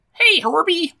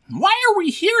Herbie, why are we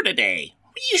here today?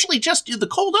 We usually just do the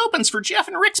cold opens for Jeff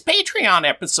and Rick's Patreon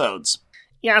episodes.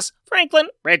 Yes, Franklin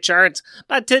Richards,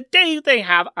 but today they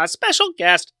have a special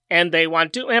guest and they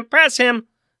want to impress him.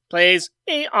 Please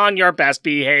be on your best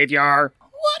behavior.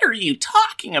 What are you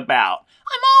talking about?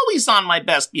 I'm always on my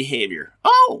best behavior.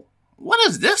 Oh, what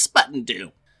does this button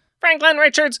do? Franklin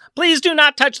Richards, please do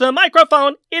not touch the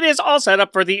microphone. It is all set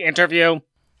up for the interview.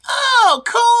 Oh,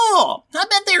 cool! I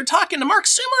bet they were talking to Mark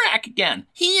Sumerak again.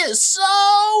 He is so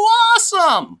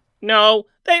awesome! No,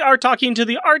 they are talking to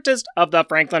the artist of the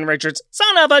Franklin Richards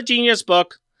Son of a Genius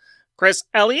book, Chris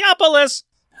Eliopoulos.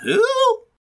 Who?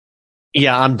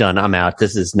 Yeah, I'm done. I'm out.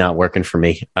 This is not working for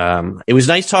me. It was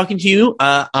nice talking to you.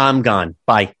 I'm gone.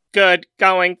 Bye. Good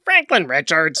going, Franklin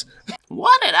Richards.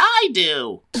 What did I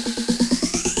do?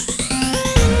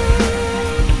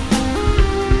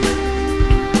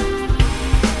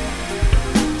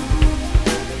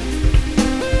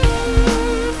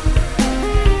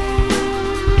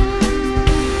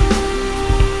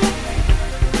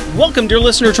 Welcome, dear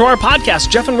listener, to our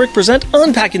podcast. Jeff and Rick present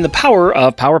Unpacking the Power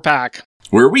of Power Pack,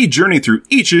 where we journey through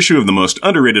each issue of the most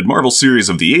underrated Marvel series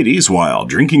of the 80s while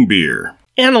drinking beer.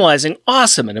 Analyzing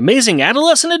awesome and amazing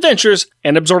adolescent adventures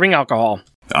and absorbing alcohol.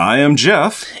 I am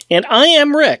Jeff. And I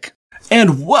am Rick.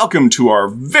 And welcome to our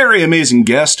very amazing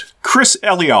guest, Chris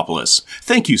Eliopoulos.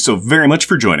 Thank you so very much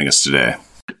for joining us today.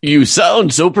 You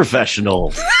sound so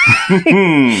professional.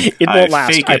 It won't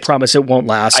last. I promise it won't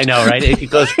last. I know, right? It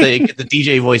goes. The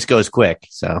DJ voice goes quick,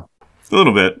 so a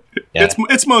little bit. Yeah.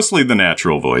 It's mostly the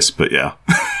natural voice, but yeah.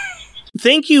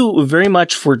 Thank you very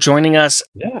much for joining us.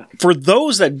 Yeah. For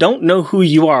those that don't know who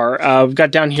you are, we've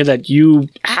got down here that you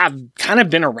have kind of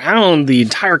been around the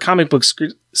entire comic book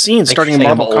scene, starting in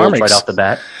Marvel Comics. Right off the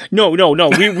bat. No.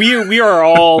 We are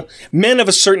all men of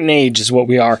a certain age, is what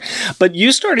we are. But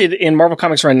you started in Marvel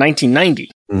Comics around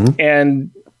 1990,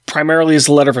 and primarily as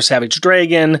a letter for Savage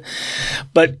Dragon.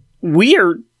 But we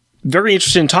are very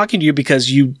interested in talking to you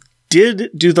because you did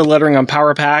do the lettering on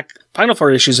Power Pack, final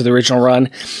 4 issues of the original run,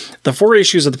 the 4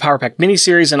 issues of the Power Pack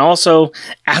miniseries, and also,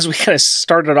 as we kind of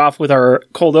started off with our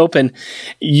cold open,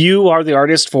 you are the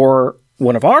artist for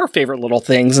one of our favorite little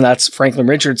things, and that's Franklin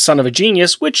Richards' Son of a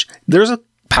Genius, which there's a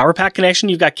Power Pack connection.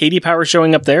 You've got Katie Power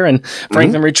showing up there, and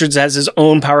Franklin Richards has his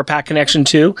own Power Pack connection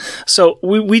too. So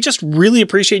we just really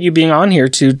appreciate you being on here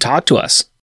to talk to us.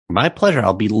 My pleasure.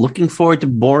 I'll be looking forward to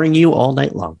boring you all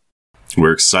night long.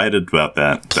 We're excited about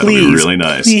that. That'll be really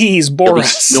nice. Please bore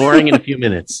us. Snoring in a few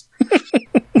minutes.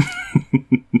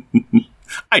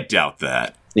 I doubt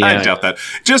that. Yeah. I doubt that.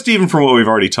 Just even from what we've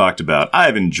already talked about,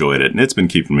 I've enjoyed it, and it's been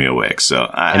keeping me awake.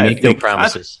 So I make no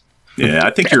promises. I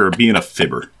think you're being a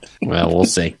fibber. Well, we'll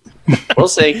see. We'll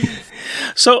see.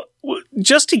 So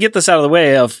just to get this out of the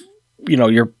way of,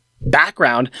 your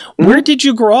background, where did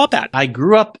you grow up at? I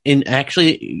grew up in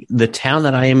actually the town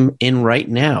that I am in right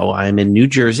now. I'm in New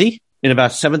Jersey. In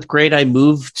about 7th grade, I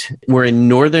moved. We're in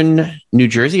northern New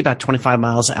Jersey, about 25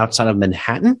 miles outside of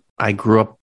Manhattan. I grew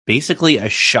up basically a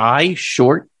shy,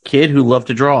 short kid who loved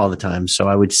to draw all the time. So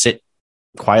I would sit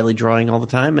quietly drawing all the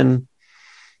time, and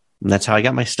that's how I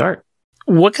got my start.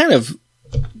 What kind of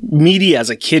media as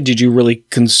a kid did you really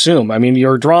consume? I mean,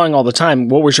 you're drawing all the time.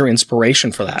 What was your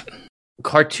inspiration for that?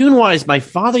 Cartoon-wise, my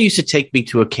father used to take me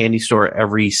to a candy store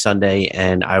every Sunday,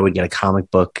 and I would get a comic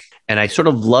book. And I sort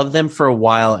of loved them for a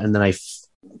while, and then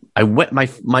I went.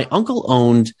 My uncle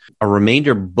owned a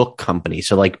remainder book company,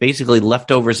 so like basically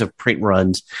leftovers of print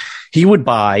runs, he would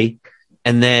buy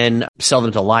and then sell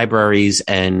them to libraries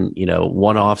and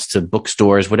one-offs to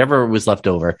bookstores, whatever was left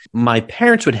over. My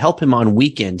parents would help him on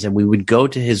weekends, and we would go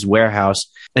to his warehouse,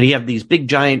 and he had these big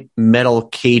giant metal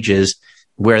cages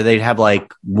where they'd have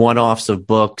like one-offs of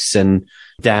books and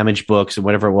damaged books and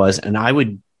whatever it was, and I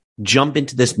would jump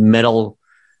into this metal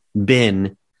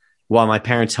bin while my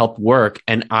parents helped work,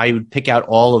 and I would pick out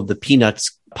all of the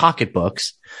Peanuts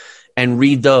pocketbooks and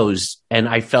read those. And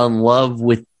I fell in love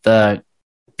with the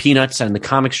Peanuts and the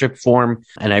comic strip form,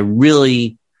 and I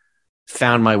really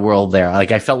found my world there.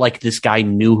 Like I felt like this guy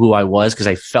knew who I was because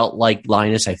I felt like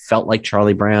Linus, I felt like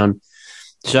Charlie Brown.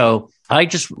 So I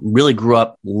just really grew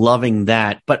up loving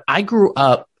that. But I grew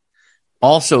up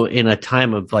also in a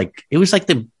time of it was like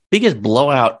the biggest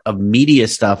blowout of media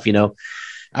stuff,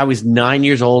 I was 9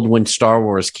 years old when Star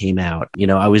Wars came out.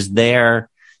 I was there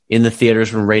in the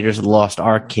theaters when Raiders of the Lost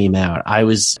Ark came out. I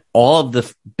was all of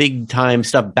the big time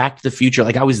stuff, Back to the Future.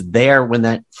 I was there when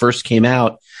that first came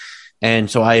out.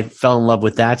 And so I fell in love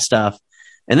with that stuff.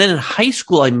 And then in high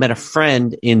school, I met a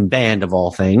friend in band of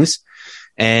all things,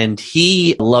 and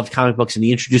he loved comic books, and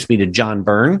he introduced me to John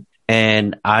Byrne.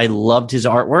 And I loved his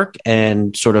artwork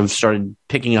and sort of started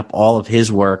picking up all of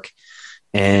his work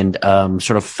and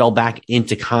sort of fell back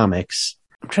into comics.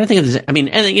 I'm trying to think of this. I mean,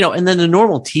 and then the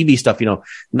normal TV stuff,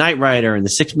 Knight Rider and the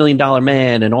 $6 Million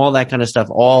Man and all that kind of stuff,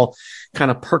 all kind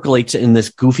of percolates in this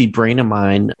goofy brain of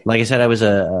mine. Like I said, I was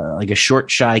a short,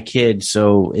 shy kid.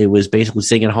 So it was basically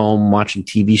sitting at home, watching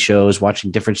TV shows,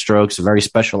 watching Different Strokes, a very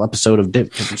special episode of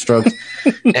Different Strokes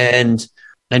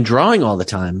and drawing all the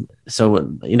time. So,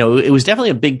 it was definitely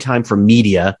a big time for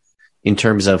media in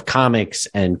terms of comics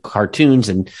and cartoons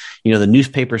and, the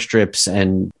newspaper strips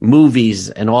and movies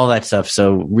and all that stuff.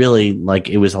 So really,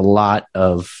 it was a lot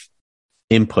of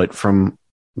input from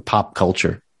pop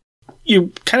culture.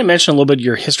 You kind of mentioned a little bit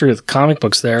your history with comic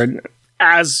books there.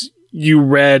 As you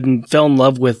read and fell in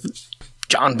love with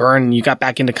John Byrne and you got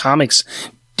back into comics,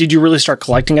 did you really start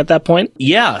collecting at that point?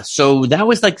 Yeah. So that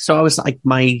was I was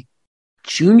my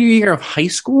junior year of high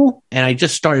school, and I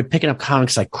just started picking up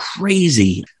comics like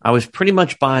crazy. I was pretty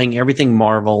much buying everything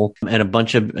Marvel and a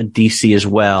bunch of DC as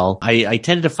well. I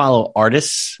tended to follow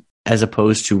artists as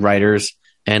opposed to writers.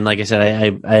 And like I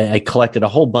said, I collected a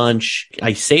whole bunch.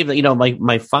 I saved,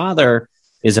 my father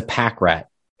is a pack rat.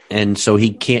 And so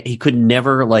he could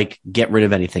never get rid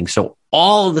of anything. So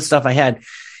all of the stuff I had,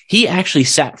 he actually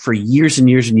sat for years and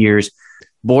years and years,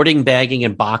 boarding, bagging,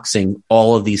 and boxing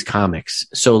all of these comics.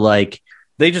 So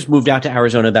they just moved out to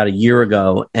Arizona about a year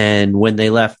ago. And when they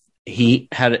left, he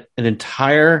had an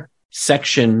entire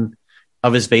section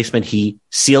of his basement. He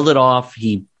sealed it off.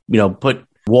 He, put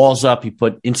walls up. He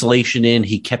put insulation in.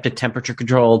 He kept it temperature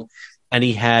controlled. And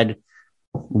he had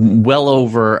well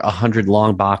over 100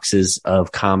 long boxes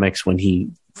of comics when he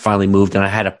finally moved. And I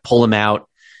had to pull them out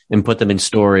and put them in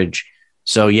storage.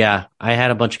 So yeah, I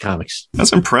had a bunch of comics.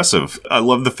 That's impressive. I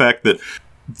love the fact that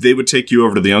they would take you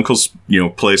over to the uncle's,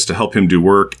 place to help him do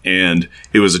work. And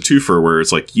it was a twofer where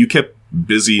it's you kept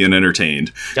busy and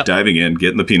entertained, diving in,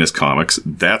 getting the Peanuts comics.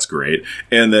 That's great.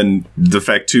 And then the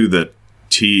fact too, that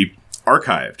he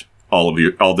archived all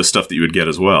the stuff that you would get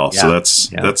as well. Yeah.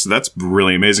 So that's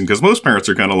really amazing. Cause most parents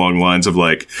are kind of along the lines of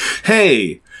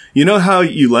hey, you know how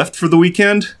you left for the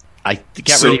weekend? I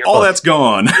got rid of your all book. That's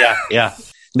gone. Yeah.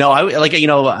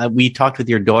 No, we talked with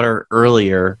your daughter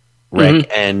earlier, Rick,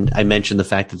 and I mentioned the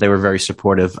fact that they were very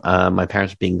supportive. My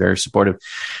parents being very supportive.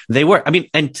 They were,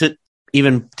 and to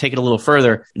even take it a little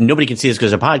further, nobody can see this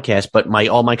because it's a podcast, but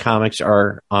all my comics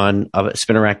are on a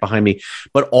spinner rack behind me.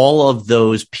 But all of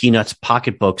those Peanuts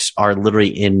pocketbooks are literally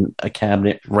in a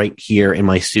cabinet right here in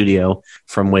my studio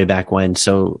from way back when.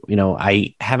 So,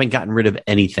 I haven't gotten rid of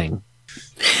anything.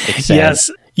 It's sad.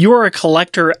 Yes. You are a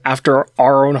collector after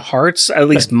our own hearts, at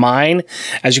least mine.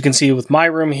 As you can see with my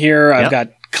room here, I've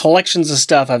got collections of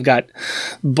stuff. I've got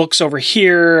books over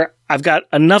here. I've got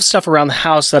enough stuff around the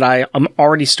house that I am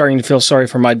already starting to feel sorry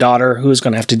for my daughter, who is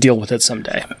going to have to deal with it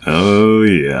someday. Oh,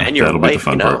 yeah. And your wife, be the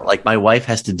fun part. My wife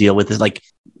has to deal with this.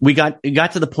 We got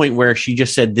to the point where she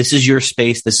just said, this is your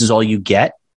space. This is all you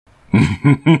get.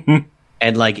 And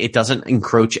it doesn't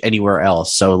encroach anywhere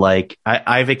else. So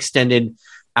I've extended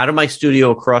out of my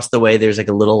studio across the way. There's a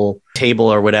little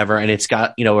table or whatever, and it's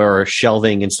got, or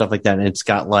shelving and stuff like that. And it's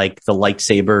got the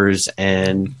lightsabers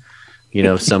and,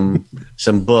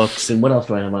 some books. And what else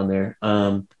do I have on there?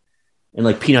 And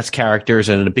Peanuts characters,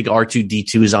 and a big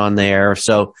R2-D2 is on there.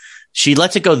 So she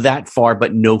lets it go that far,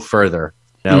 but no further.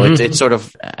 It's sort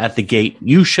of at the gate.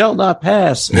 You shall not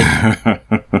pass. I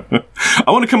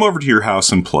want to come over to your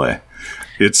house and play.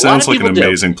 It sounds like an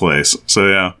amazing place. So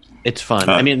yeah. It's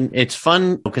fun. It's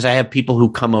fun because I have people who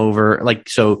come over.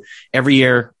 So every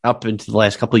year up into the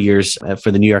last couple of years for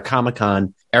the New York Comic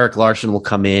Con, Eric Larson will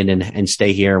come in and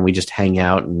stay here, and we just hang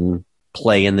out and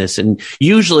play in this. And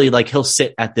usually he'll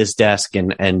sit at this desk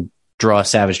and draw a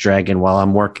Savage Dragon while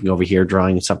I'm working over here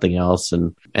drawing something else,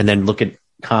 and then look at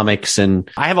comics. And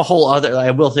I have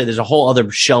I will say there's a whole other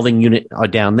shelving unit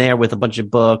down there with a bunch of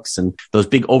books and those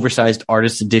big oversized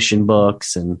artist edition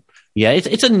books. And yeah,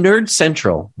 it's a nerd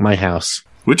central, my house.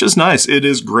 Which is nice. It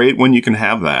is great when you can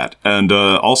have that. And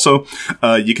also,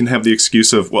 you can have the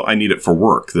excuse of, I need it for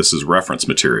work. This is reference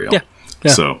material. Yeah.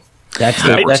 So that's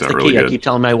the key. Really I keep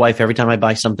telling my wife every time I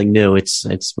buy something new,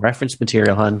 it's reference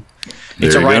material, hon.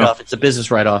 It's a write-off. It's a business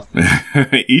write-off.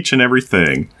 Each and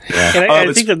everything. Yeah. And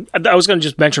I think that I was going to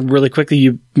just mention really quickly,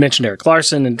 you mentioned Eric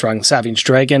Larson and drawing Savage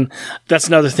Dragon. That's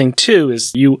another thing, too,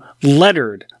 is you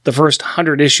lettered the first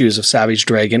 100 issues of Savage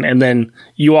Dragon, and then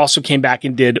you also came back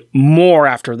and did more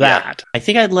after that. Yeah. I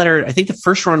think the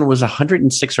first run was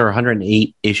 106 or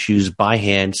 108 issues by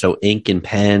hand, so ink and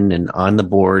pen and on the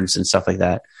boards and stuff like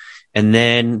that. And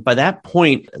then by that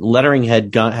point, lettering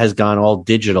has gone all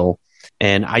digital,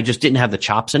 and I just didn't have the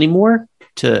chops anymore.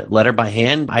 to letter by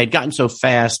hand. I had gotten so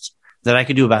fast that I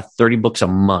could do about 30 books a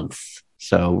month.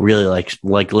 So really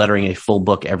like lettering a full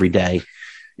book every day.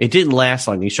 It didn't last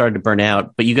long. You started to burn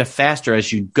out, but you got faster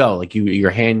as you go. Like your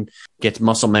hand gets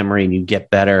muscle memory and you get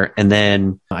better. And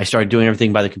then I started doing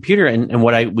everything by the computer. And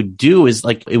what I would do is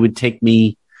like, it would take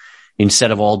me,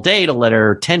 instead of all day to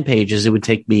letter 10 pages, it would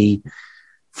take me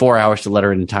 4 hours to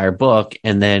letter an entire book.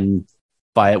 And then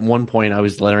at one point I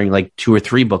was lettering like 2 or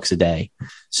 3 books a day.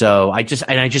 So I just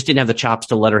didn't have the chops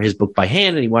to letter his book by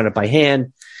hand, and he wanted it by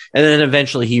hand. And then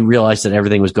eventually he realized that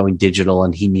everything was going digital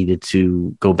and he needed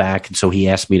to go back. And so he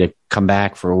asked me to come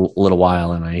back for a little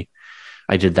while. And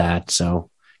I did that. So,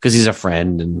 cause he's a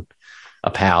friend and a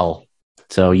pal.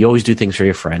 So you always do things for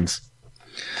your friends.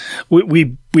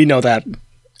 We know that.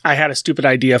 I had a stupid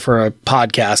idea for a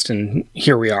podcast and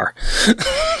here we are.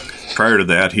 Prior to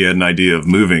that, he had an idea of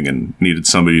moving and needed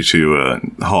somebody to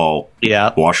haul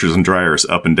washers and dryers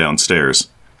up and down stairs.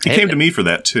 He came to me for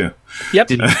that too. Yep.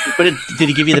 Did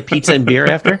he give you the pizza and beer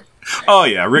after? Oh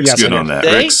yeah, Rick's good on that.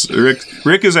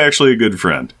 Rick is actually a good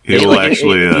friend. If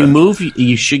you move,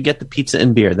 you should get the pizza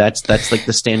and beer. That's like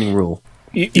the standing rule.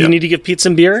 You need to give pizza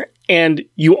and beer, and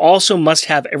you also must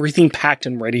have everything packed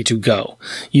and ready to go.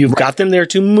 You've got them there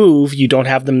to move. You don't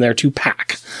have them there to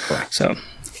pack. Correct. So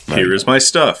here is my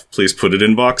stuff. Please put it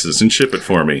in boxes and ship it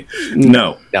for me.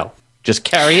 No. Just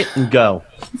carry it and go.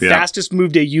 Yeah. Fastest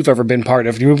move day you've ever been part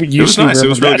of. It was nice. It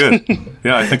was really good.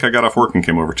 Yeah, I think I got off work and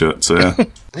came over to it. So yeah.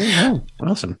 Oh,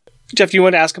 awesome. Jeff, do you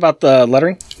want to ask about the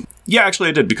lettering? Yeah, actually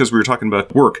I did, because we were talking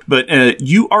about work. But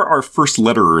you are our first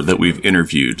letterer that we've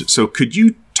interviewed. So could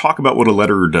you talk about what a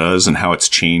letterer does and how it's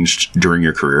changed during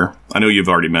your career? I know you've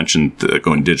already mentioned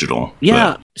going digital.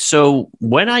 Yeah. So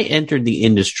when I entered the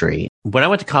industry, when I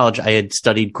went to college, I had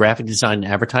studied graphic design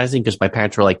and advertising because my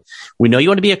parents were like, we know you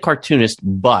want to be a cartoonist,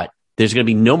 but there's going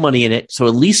to be no money in it. So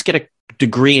at least get a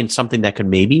degree in something that could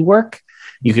maybe work.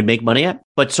 You could make money at.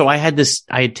 But so I had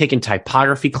taken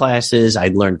typography classes.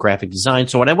 I'd learned graphic design.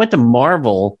 So when I went to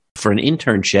Marvel for an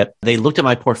internship, they looked at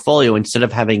my portfolio. Instead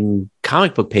of having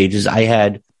comic book pages, I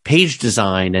had page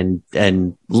design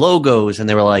and logos. And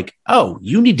they were like, oh,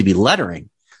 you need to be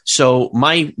lettering. So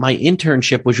my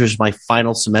internship, which was my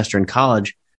final semester in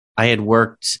college, I had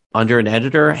worked under an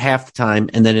editor half the time,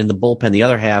 and then in the bullpen the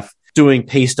other half, doing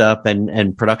paste up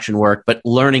and production work, but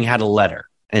learning how to letter.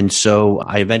 And so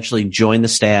I eventually joined the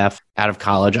staff out of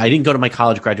college. I didn't go to my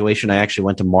college graduation. I actually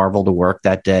went to Marvel to work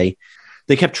that day.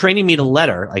 They kept training me to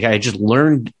letter. Like I just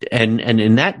learned. And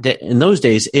in those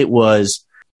days, it was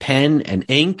pen and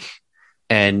ink,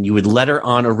 and you would letter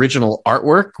on original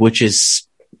artwork, which is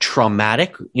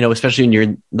traumatic, especially when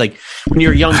you're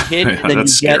a young kid. Yeah, then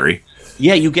that's scary.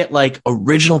 You get like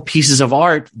original pieces of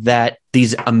art that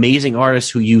these amazing artists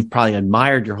who you've probably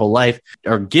admired your whole life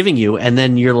are giving you. And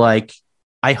then you're like,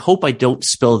 I hope I don't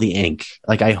spill the ink.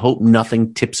 Like, I hope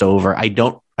nothing tips over. I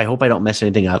hope I don't mess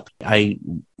anything up. I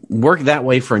worked that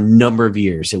way for a number of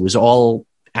years. It was all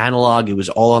analog. It was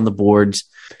all on the boards.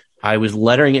 I was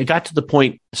lettering. It got to the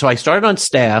point. So I started on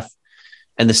staff,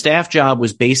 and the staff job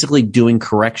was basically doing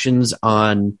corrections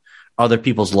on other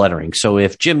people's lettering. So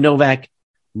if Jim Novak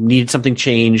needed something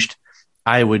changed,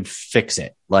 I would fix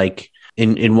it. Like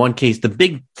in one case, the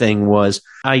big thing was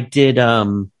I did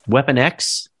Weapon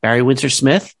X, Barry Windsor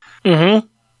Smith. Mm-hmm.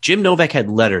 Jim Novak had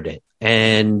lettered it,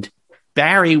 and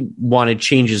Barry wanted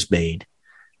changes made,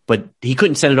 but he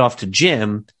couldn't send it off to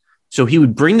Jim. So he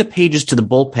would bring the pages to the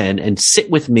bullpen and sit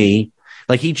with me.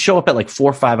 Like, he'd show up at like 4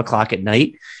 or 5 o'clock at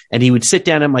night, and he would sit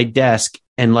down at my desk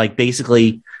and like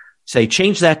basically say,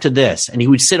 change that to this. And he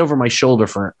would sit over my shoulder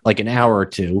for like an hour or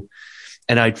two,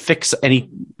 and I'd fix any,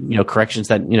 corrections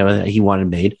that, that he wanted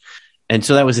made. And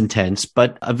so that was intense.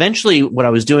 But eventually what I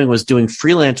was doing was doing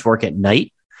freelance work at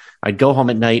night. I'd go home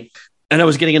at night, and I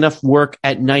was getting enough work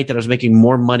at night that I was making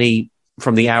more money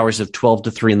from the hours of 12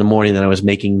 to 3 in the morning than I was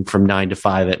making from 9 to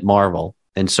 5 at Marvel.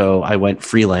 And so I went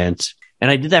freelance, and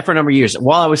I did that for a number of years.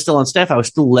 While I was still on staff, I was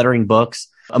still lettering books,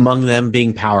 among them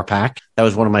being Power Pack. That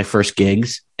was one of my first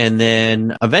gigs. And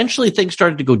then eventually things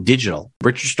started to go digital.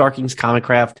 Richard Starking's Comic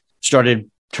Craft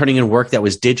started turning in work that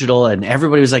was digital, and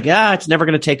everybody was like, it's never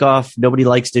going to take off. Nobody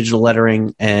likes digital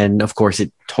lettering. And of course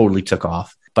it totally took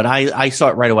off. But I saw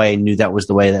it right away and knew that was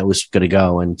the way that was going to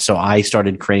go. And so I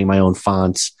started creating my own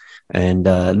fonts. And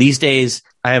these days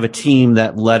I have a team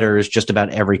that letters just about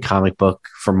every comic book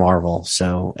for Marvel.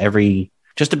 So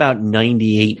just about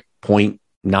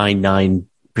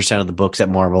 98.99% of the books at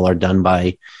Marvel are done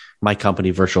by my company,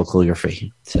 Virtual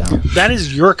Calligraphy. So that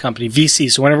is your company, VC.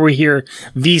 So whenever we hear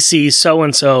VC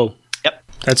so-and-so, yep,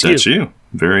 that's you.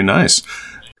 Very nice.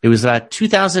 It was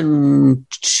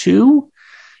 2002.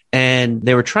 and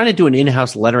they were trying to do an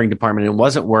in-house lettering department. And it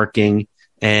wasn't working.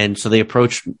 And so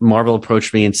Marvel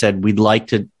approached me and said, we'd like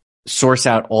to source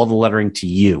out all the lettering to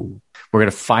you. We're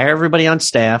going to fire everybody on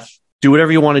staff, do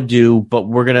whatever you want to do, but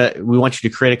we want you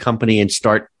to create a company and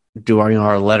start doing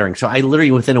our lettering. So I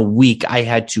literally, within a week, I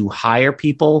had to hire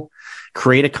people,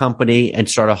 create a company, and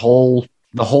start the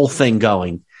whole thing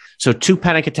going. So 2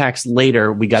 panic attacks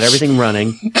later, we got everything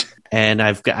running, and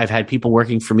I've had people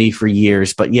working for me for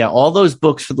years. But yeah, all those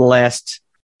books for the last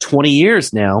 20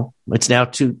 years now, it's now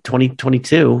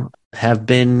 2022, have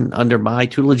been under my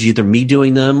tutelage, either me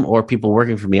doing them or people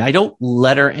working for me. I don't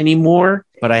letter anymore,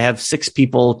 but I have 6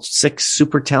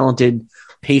 super talented,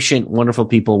 patient, wonderful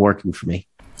people working for me.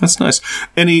 That's nice.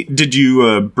 Did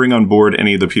you bring on board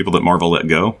any of the people that Marvel let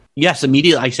go? Yes,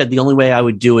 immediately. I said the only way I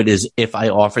would do it is if I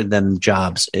offered them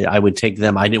jobs. I would take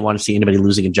them. I didn't want to see anybody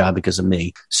losing a job because of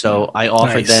me. So I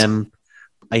offered them.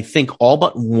 I think all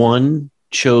but one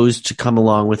chose to come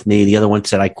along with me. The other one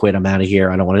said, I quit. I'm out of here.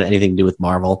 I don't want anything to do with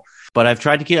Marvel. But I've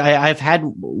tried to keep, I've had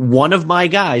one of my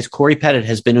guys, Corey Pettit,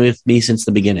 has been with me since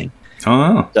the beginning.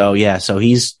 Oh. So yeah, so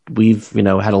we've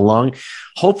had a long,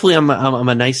 hopefully I'm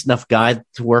a nice enough guy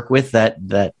to work with that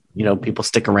people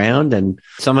stick around, and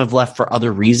some have left for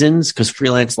other reasons because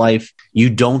freelance life, you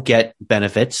don't get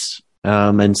benefits.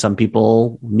 And some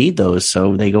people need those,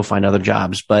 so they go find other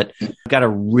jobs. But I've got a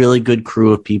really good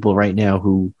crew of people right now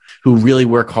who really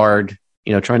work hard,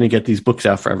 trying to get these books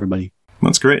out for everybody.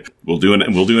 That's great. We'll do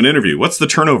an interview. What's the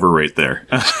turnover rate there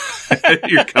at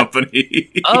your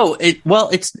company?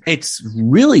 It's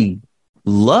really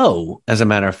low, as a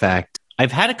matter of fact.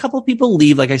 I've had a couple of people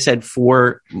leave, like I said,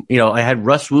 I had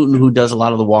Russ Wooten, who does a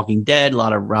lot of The Walking Dead, a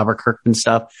lot of Robert Kirkman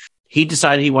stuff. He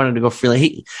decided he wanted to go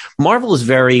freelance. Marvel is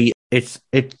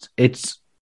it's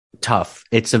tough.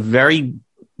 It's a very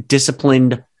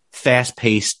disciplined,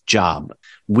 fast-paced job.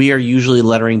 We are usually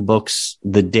lettering books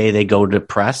the day they go to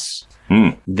press.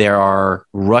 There are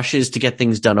rushes to get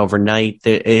things done overnight.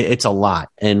 It's a lot.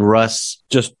 And Russ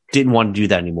just didn't want to do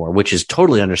that anymore, which is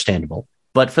totally understandable.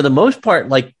 But for the most part,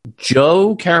 like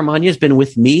Joe Caramagna has been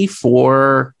with me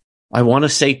for, I want to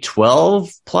say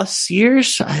 12 plus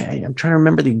years. I'm trying to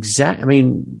remember the exact,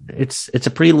 it's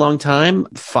a pretty long time.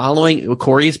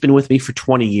 Corey's been with me for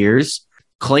 20 years.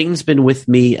 Clayton's been with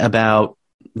me about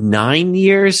 9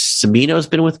 years. Samino's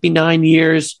been with me 9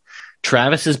 years.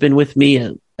 Travis has been with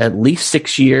me at least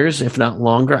 6 years, if not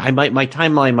longer. My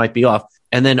timeline might be off.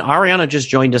 And then Ariana just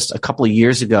joined us a couple of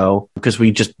years ago because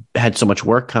we just had so much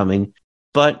work coming.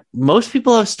 But most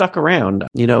people have stuck around.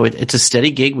 It's a steady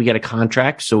gig. We get a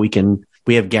contract, so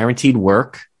we have guaranteed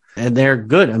work, and they're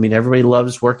good. Everybody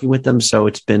loves working with them, so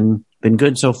it's been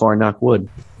good so far, knock wood.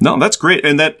 No, that's great.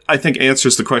 And that, I think,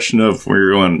 answers the question of where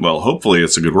you're going, well, hopefully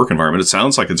it's a good work environment. It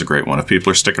sounds like it's a great one. If people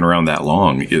are sticking around that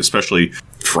long, especially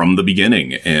from the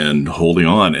beginning and holding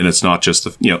on. And it's not just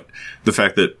the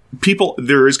fact that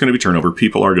there is going to be turnover.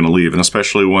 People are going to leave. And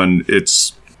especially when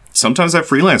sometimes that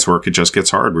freelance work, it just gets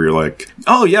hard where you're like,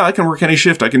 oh yeah, I can work any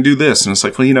shift. I can do this. And it's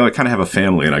like, well, I kind of have a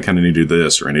family and I kind of need to do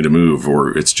this, or I need to move,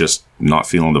 or it's just not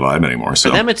feeling the vibe anymore. So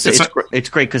for them, it's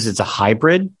great because it's a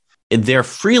hybrid. They're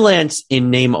freelance in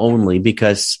name only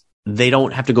because they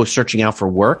don't have to go searching out for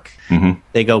work. Mm-hmm.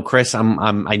 They go, Chris,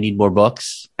 I need more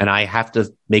books, and I have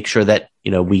to make sure that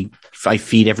I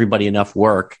feed everybody enough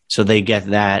work, so they get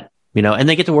that, and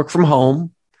they get to work from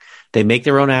home. They make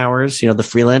their own hours, the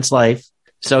freelance life.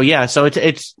 So yeah, so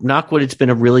it's knock wood. It's been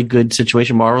a really good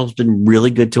situation. Marvel's been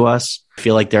really good to us. I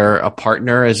feel like they're a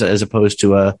partner as opposed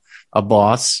to a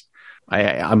boss.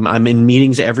 I'm in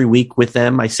meetings every week with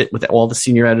them. I sit with all the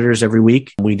senior editors every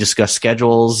week. We discuss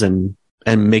schedules and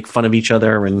make fun of each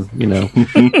other. And,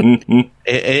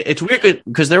 it's weird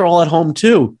because they're all at home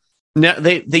too. Now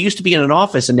they used to be in an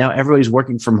office, and now everybody's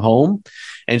working from home.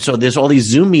 And so there's all these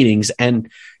Zoom meetings. And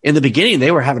in the beginning,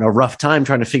 they were having a rough time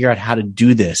trying to figure out how to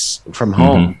do this from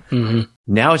home. Mm-hmm.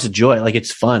 Now it's a joy. Like,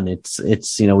 it's fun. It's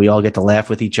we all get to laugh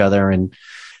with each other. And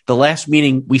the last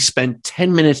meeting, we spent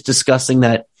 10 minutes discussing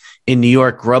that in New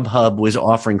York, Grubhub was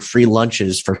offering free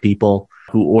lunches for people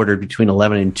who ordered between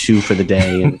 11 and 2 for the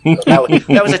day. And that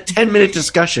was a 10-minute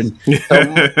discussion. So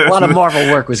a lot of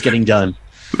Marvel work was getting done.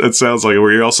 That sounds like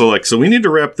where you're also like, so we need to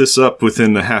wrap this up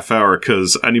within a half hour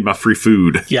because I need my free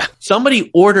food. Yeah. Somebody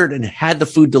ordered and had the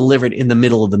food delivered in the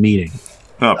middle of the meeting.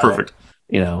 Oh, perfect.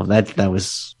 That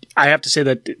was... I have to say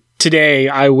that today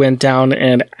I went down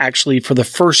and actually for the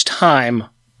first time,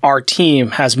 our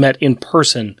team has met in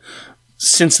person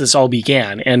since this all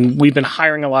began. And we've been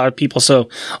hiring a lot of people. So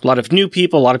a lot of new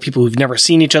people, a lot of people who've never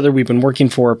seen each other. We've been working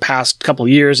for past couple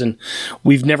of years and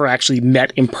we've never actually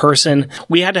met in person.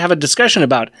 We had to have a discussion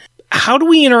about how do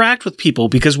we interact with people?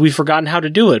 Because we've forgotten how to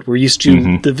do it. We're used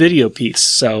to the video piece.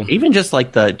 So even just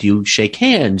like do you shake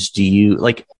hands? Do you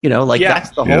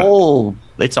that's the whole,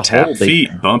 it's a tap whole feet,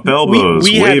 bump elbows,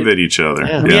 wave at each other.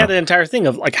 Yeah. We had the entire thing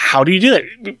of like, how do you do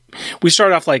that? We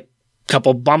started off like a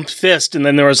couple bumped fist, and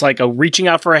then there was like a reaching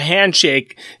out for a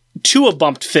handshake to a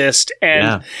bumped fist,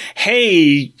 and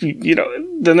hey,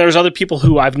 then there's other people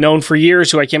who I've known for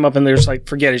years who I came up and they're just like,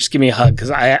 forget it, just give me a hug,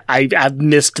 because I've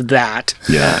missed that.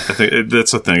 Yeah, I think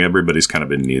that's the thing. Everybody's kind of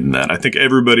been needing that. I think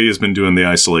everybody has been doing the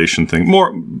isolation thing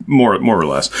more or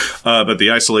less, but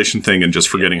the isolation thing and just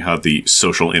forgetting how the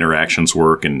social interactions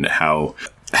work and how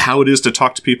it is to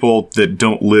talk to people that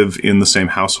don't live in the same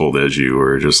household as you,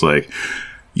 or just like,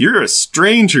 you're a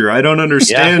stranger, I don't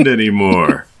understand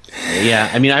anymore. Yeah,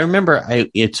 I mean, I remember.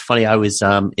 It's funny. I was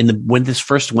when this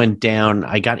first went down,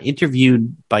 I got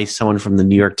interviewed by someone from the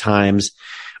New York Times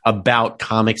about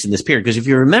comics in this period. Because if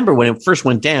you remember, when it first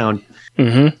went down,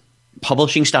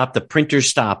 publishing stopped, the printers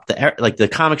stopped, the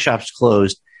comic shops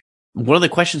closed. One of the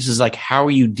questions is like, how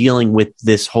are you dealing with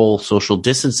this whole social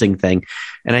distancing thing?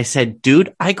 And I said,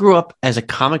 dude, I grew up as a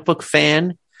comic book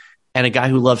fan and a guy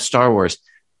who loves Star Wars.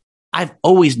 I've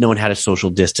always known how to social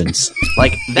distance.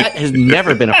 Like, that has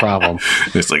never been a problem.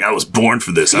 It's like, I was born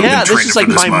for this. This is like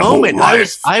my moment.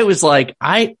 I was like,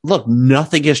 look,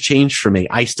 nothing has changed for me.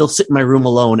 I still sit in my room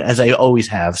alone as I always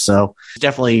have. So it's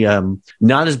definitely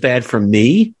not as bad for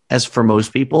me as for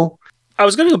most people. I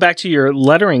was going to go back to your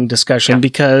lettering discussion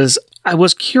because I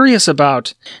was curious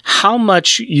about how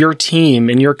much your team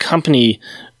and your company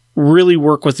really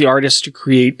work with the artists to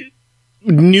create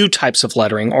new types of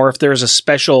lettering, or if there's a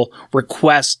special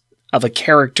request of a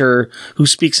character who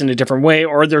speaks in a different way,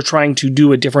 or they're trying to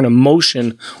do a different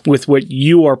emotion with what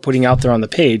you are putting out there on the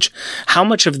page. How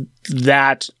much of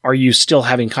that are you still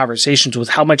having conversations with?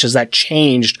 How much has that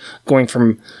changed going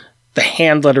from the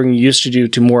hand lettering you used to do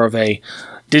to more of a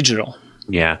digital?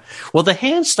 Yeah. Well, the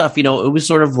hand stuff, it was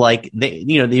sort of like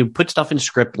they put stuff in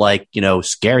script like,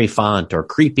 scary font or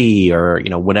creepy or,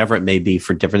 whatever it may be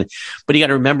for different. But you got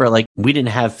to remember, like, we didn't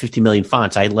have 50 million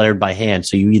fonts. I lettered by hand.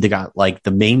 So you either got like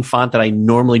the main font that I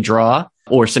normally draw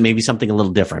or maybe something a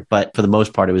little different. But for the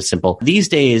most part, it was simple. These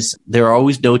days, there are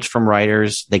always notes from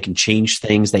writers. They can change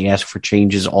things. They ask for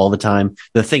changes all the time.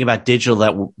 The thing about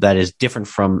digital that is different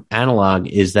from analog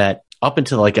is that up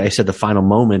until, like I said, the final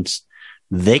moments,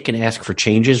 they can ask for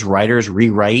changes. Writers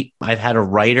rewrite. I've had a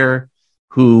writer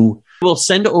who will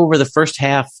send over the first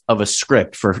half of a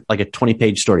script for like a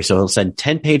 20-page story. So he'll send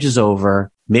 10 pages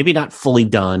over, maybe not fully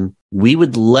done. We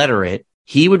would letter it.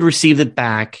 He would receive it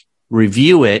back,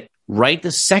 review it, write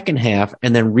the second half,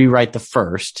 and then rewrite the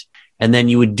first. And then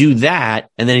you would do that.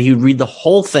 And then he would read the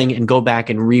whole thing and go back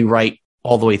and rewrite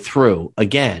all the way through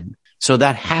again. So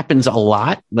that happens a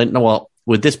lot. But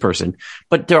with this person,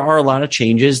 but there are a lot of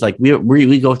changes. Like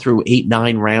we go through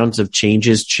 8-9 rounds of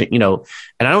changes, and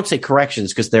I don't say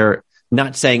corrections because they're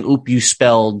not saying, oop, you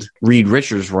spelled Reed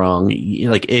Richards wrong.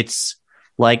 Like, it's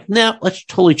like, no, let's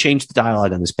totally change the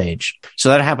dialogue on this page. So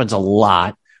that happens a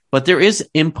lot, but there is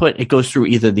input. It goes through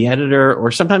either the editor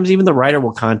or sometimes even the writer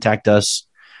will contact us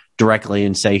directly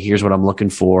and say, here's what I'm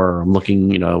looking for. Or I'm looking,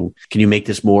 can you make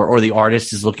this more? Or the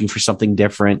artist is looking for something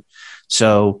different.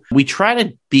 So we try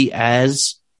to be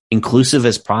as inclusive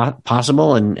as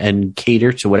possible and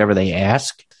cater to whatever they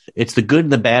ask. It's the good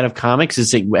and the bad of comics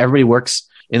is that everybody works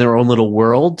in their own little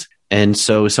world. And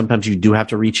so sometimes you do have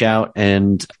to reach out.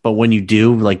 But when you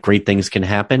do, like, great things can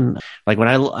happen. Like when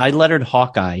I lettered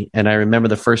Hawkeye, and I remember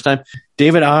the first time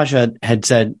David Aja had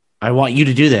said, I want you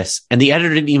to do this. And the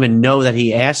editor didn't even know that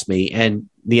he asked me. And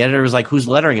the editor was like, who's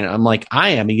lettering it? I'm like,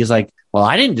 I am. He's like, well,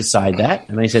 I didn't decide that.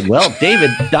 And I said, well,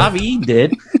 David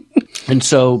did. And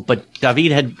so, but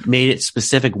David had made it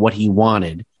specific what he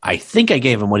wanted. I think I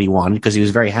gave him what he wanted because he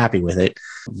was very happy with it.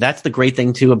 That's the great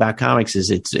thing too about comics is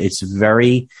it's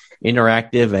very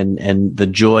interactive and the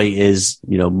joy is,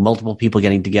 multiple people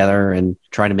getting together and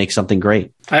trying to make something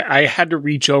great. I had to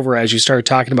reach over as you started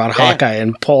talking about Hawkeye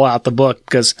and pull out the book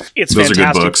because it's Those fantastic.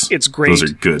 Are good books. It's great. Those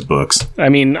are good books. I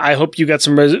mean, I hope you got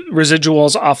some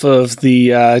residuals off of the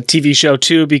TV show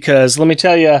too, because let me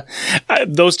tell you,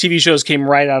 those TV shows came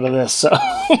right out of this. So.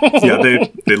 Yeah,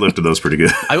 they lifted those pretty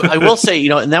good. I will say,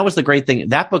 and that was the great thing.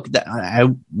 That book,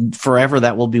 forever,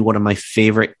 that will be one of my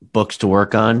favorite books to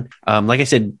work on. Like I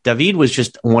said, David was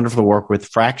just wonderful to work with.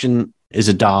 Fraction is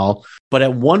a doll. But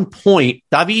at one point,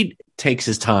 David takes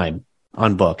his time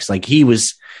on books. Like he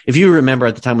was, if you remember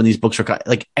at the time when these books were,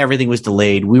 like everything was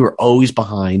delayed. We were always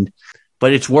behind.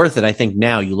 But it's worth it. I think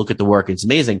now you look at the work, it's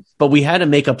amazing. But we had to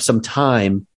make up some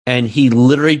time. And he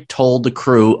literally told the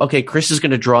crew, okay, Chris is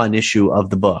going to draw an issue of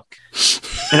the book.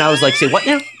 And I was like, say what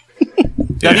now?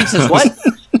 David says what?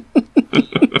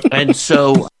 And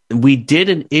so we did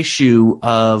an issue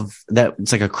of that.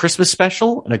 It's like a Christmas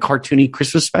special and a cartoony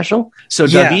Christmas special. So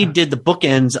David did the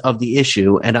bookends of the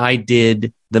issue and I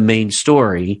did the main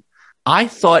story. I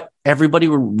thought everybody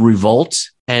would revolt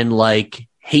and like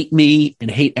hate me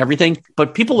and hate everything,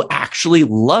 but people actually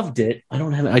loved it. I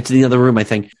don't have it. It's in the other room, I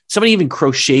think. Somebody even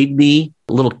crocheted me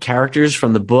little characters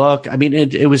from the book. I mean,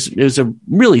 it was a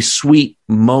really sweet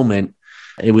moment.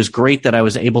 It was great that I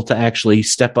was able to actually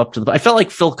step up to I felt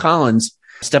like Phil Collins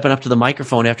stepping up to the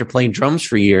microphone after playing drums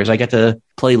for years. I got to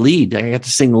play lead. I got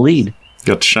to sing the lead.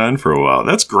 Got to shine for a while.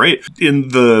 That's great. In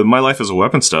the My Life as a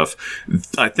Weapon stuff,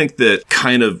 I think that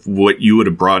kind of what you would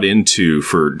have brought into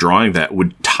for drawing that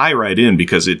would tie right in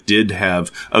because it did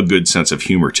have a good sense of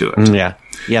humor to it. Yeah.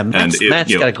 Yeah. Matt's he's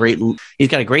got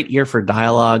a great ear for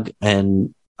dialogue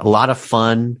and a lot of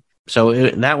fun. So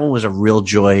that one was a real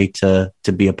joy to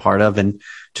be a part of and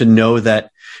to know that.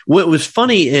 What was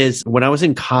funny is when I was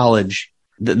in college,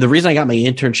 the reason I got my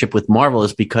internship with Marvel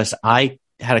is because I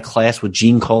had a class with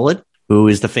Gene Colan, who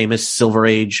is the famous Silver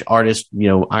Age artist,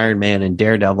 Iron Man and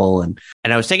Daredevil. And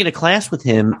I was taking a class with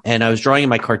him and I was drawing in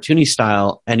my cartoony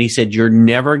style. And he said, you're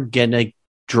never going to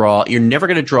draw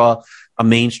a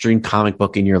mainstream comic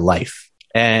book in your life.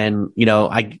 And,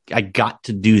 I got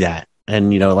to do that.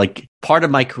 And, like part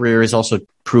of my career is also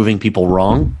proving people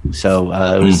wrong. So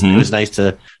it was nice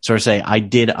to sort of say I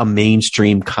did a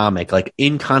mainstream comic, like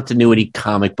in continuity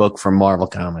comic book from Marvel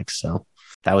Comics. So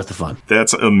that was the fun.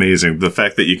 That's amazing. The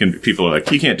fact that people are like,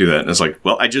 you can't do that. And it's like,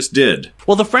 well, I just did.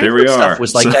 Well, the Franklin stuff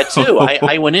was like that too.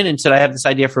 I went in and said, I have this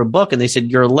idea for a book. And they said,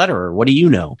 you're a letterer. What do you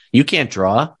know? You can't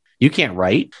draw. You can't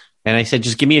write. And I said,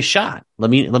 just give me a shot.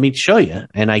 Let me show you.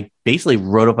 And I basically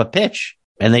wrote up a pitch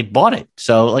and they bought it.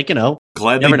 So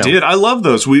glad they did. I love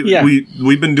those.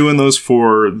 We've been doing those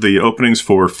for the openings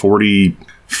for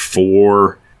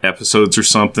 44 episodes or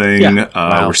something. Yeah.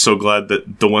 Wow. We're so glad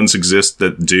that the ones exist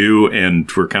that do,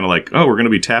 and we're kind of like, oh, we're going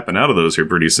to be tapping out of those here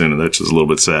pretty soon, and that's just a little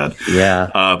bit sad. Yeah.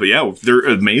 But yeah, they're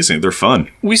amazing. They're fun.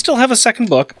 We still have a second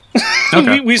book.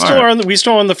 Okay. we still are on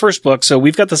the first book, so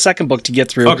we've got the second book to get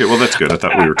through. Okay, well that's good. I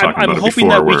thought we were talking about it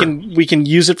before. I'm hoping that we can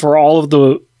use it for all of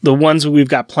the ones that we've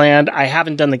got planned. I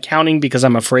haven't done the counting because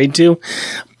I'm afraid to,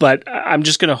 but I'm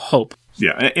just going to hope.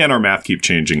 Yeah, and our math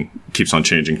keeps on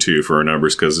changing too for our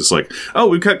numbers because it's like, oh,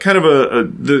 we've got kind of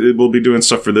we'll be doing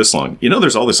stuff for this long.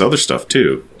 There's all this other stuff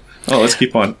too. Oh, let's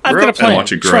keep on. I've got a plan.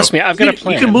 Watch it grow. Trust me, I've got a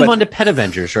plan. You can move on to Pet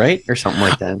Avengers, right, or something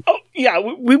like that. Oh, yeah,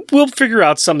 we'll figure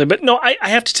out something. But no, I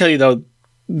have to tell you though,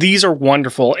 these are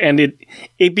wonderful, and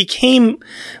it became.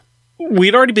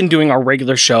 We'd already been doing our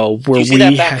regular show where you see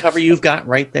that back cover you've got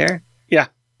right there. Yeah,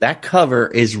 that cover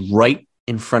is right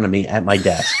in front of me at my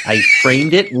desk. I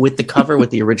framed it with the cover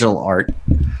with the original art.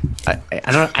 I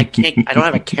don't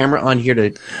have a camera on here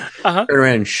to turn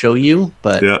around and show you,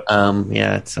 but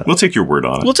it's we'll take your word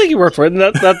on it. We'll take your word for it. And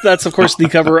that's of course the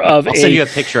cover of I'll send you a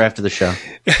picture after the show.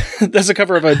 That's a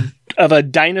cover of a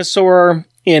dinosaur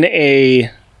in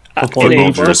a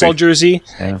football jersey.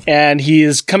 Yeah. And he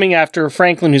is coming after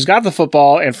Franklin, who's got the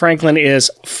football, and Franklin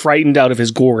is frightened out of his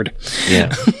gourd.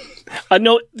 Yeah.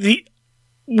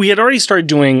 We had already started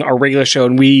doing our regular show,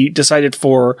 and we decided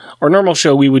for our normal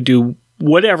show we would do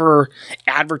whatever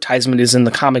advertisement is in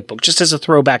the comic book, just as a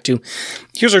throwback to,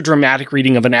 here's our dramatic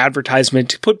reading of an advertisement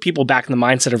to put people back in the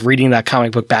mindset of reading that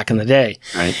comic book back in the day.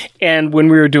 Right. And when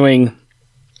we were doing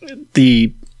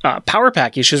the Power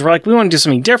Pack issues, we're like, we want to do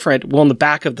something different. Well, in the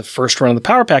back of the first run of the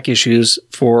Power Pack issues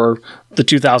for the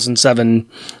 2007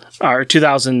 or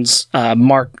 2000s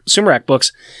Mark Sumerak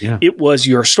books, It was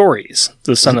Your Stories,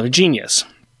 The Son of a Genius.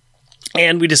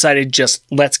 And we decided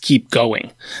let's keep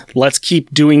going. Let's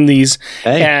keep doing these.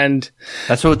 Hey, and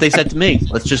that's what they said to me.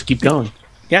 Let's just keep going.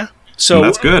 Yeah. So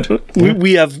that's good.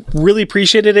 We have really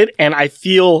appreciated it. And I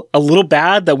feel a little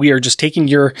bad that we are just taking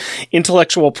your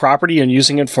intellectual property and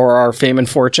using it for our fame and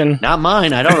fortune. Not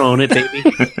mine. I don't own it, baby.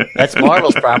 That's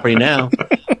Marvel's property now.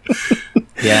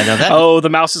 Yeah. No, the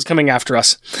mouse is coming after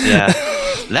us. Yeah.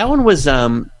 That one was,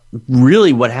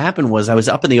 really what happened was I was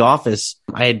up in the office.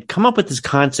 I had come up with this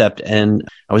concept and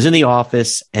I was in the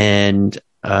office and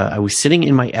I was sitting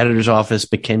in my editor's office,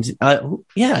 Mackenzie.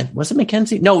 Was it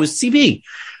Mackenzie? No, it was CB.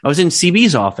 I was in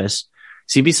CB's office,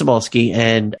 CB Sobolski,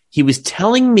 and he was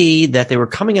telling me that they were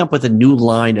coming up with a new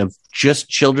line of just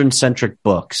children-centric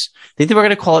books. I think they were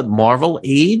going to call it Marvel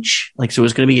Age. So it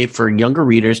was going to be for younger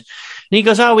readers. And he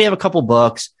goes, we have a couple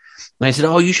books. And I said,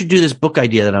 you should do this book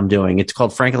idea that I'm doing. It's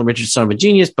called Franklin Richards, Son of a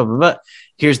Genius, blah, blah, blah.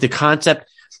 Here's the concept.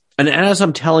 And as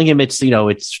I'm telling him, it's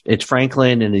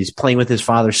Franklin and he's playing with his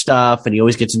father's stuff and he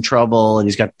always gets in trouble and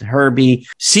he's got Herbie.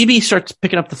 CB starts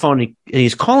picking up the phone and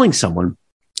he's calling someone.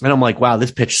 And I'm like, wow,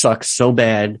 this pitch sucks so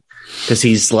bad because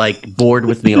he's like bored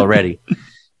with me already.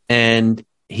 And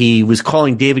he was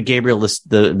calling David Gabriel,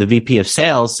 the VP of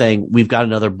sales, saying, we've got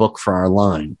another book for our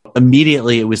line.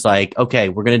 Immediately, it was like, okay,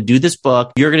 we're going to do this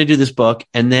book. You're going to do this book.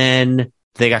 And then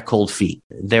they got cold feet.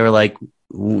 They were like,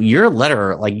 you're a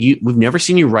letterer. Like, we've never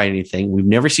seen you write anything. We've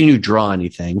never seen you draw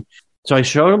anything. So I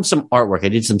showed them some artwork. I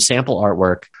did some sample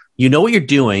artwork. You know what you're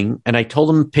doing. And I told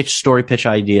them story pitch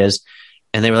ideas.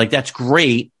 And they were like, that's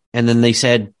great. And then they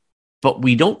said, but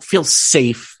we don't feel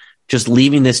safe just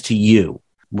leaving this to you.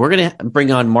 We're going to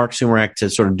bring on Mark Sumerak to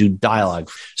sort of do dialogue.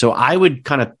 So I would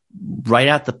kind of write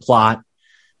out the plot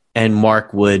and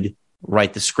Mark would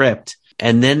write the script.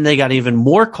 And then they got even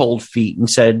more cold feet and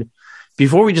said,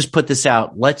 before we just put this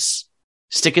out, let's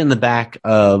stick it in the back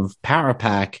of Power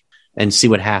Pack and see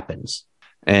what happens.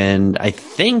 And I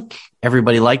think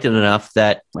everybody liked it enough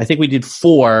that I think we did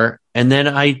 4. And then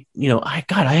I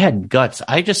had guts.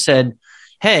 I just said,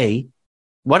 hey,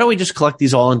 why don't we just collect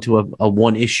these all into a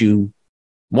one issue,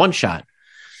 one shot?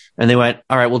 And they went,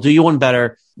 all right, we'll do you one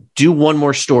better. Do one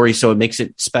more story so it makes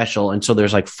it special. And so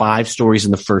there's like 5 stories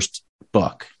in the first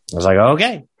book. I was like,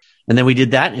 okay. And then we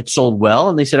did that and it sold well.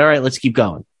 And they said, all right, let's keep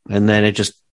going. And then it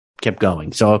just kept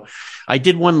going. So I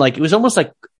did one, like, it was almost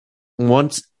like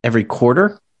once every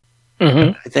quarter,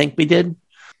 I think we did.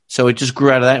 So it just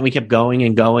grew out of that. And we kept going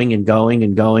and going and going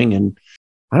and going. And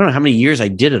I don't know how many years I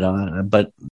did it on,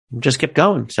 but just kept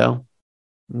going. So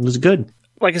it was good.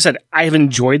 Like I said, I've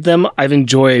enjoyed them. I've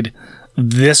enjoyed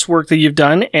this work that you've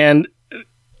done. And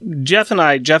Jeff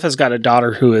has got a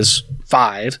daughter who is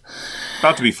 5.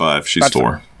 About to be 5. She's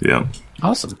 4. Yeah.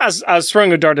 Awesome. I was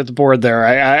throwing a dart at the board there.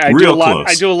 I Real do a lot. close.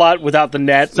 I do a lot without the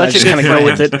net. I Such just a kind good of go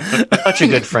with friend. it. Such a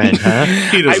good friend, huh?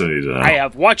 He doesn't need to know. I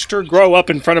have watched her grow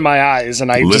up in front of my eyes,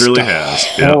 and I Literally just,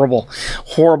 has. Yeah.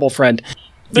 horrible friend.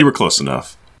 You were close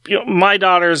enough. You know, my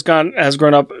daughter has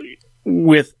grown up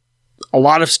with a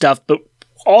lot of stuff, but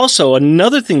also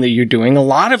another thing that you're doing, a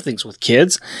lot of things with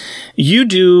kids,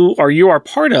 you are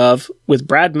part of with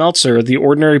Brad Meltzer, the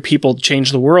Ordinary People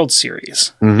Change the World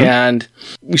series. Mm-hmm. And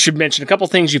we should mention a couple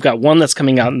things. You've got one that's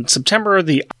coming out in September,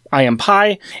 the I Am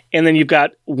Pie, and then you've got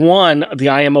one, the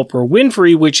I Am Oprah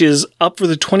Winfrey, which is up for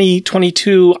the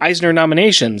 2022 Eisner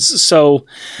nominations. So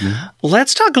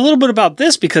let's talk a little bit about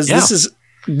this, because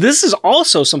this is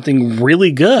also something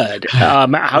really good.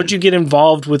 How'd you get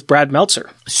involved with Brad Meltzer?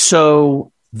 So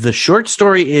the short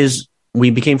story is we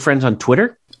became friends on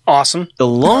Twitter. Awesome. The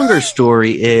longer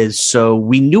story is, so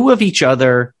we knew of each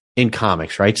other in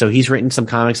comics, right? So he's written some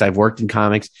comics. I've worked in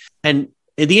comics, and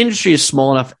the industry is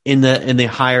small enough in the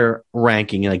higher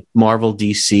ranking, like Marvel,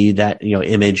 DC, that,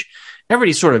 Image.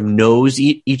 Everybody sort of knows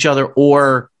each other,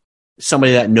 or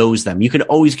somebody that knows them. You can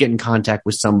always get in contact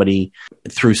with somebody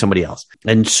through somebody else.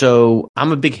 And so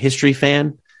I'm a big history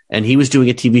fan, and he was doing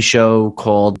a TV show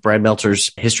called Brad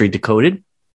Meltzer's History Decoded.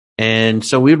 And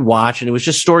so we would watch, and it was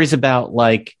just stories about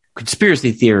like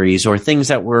conspiracy theories or things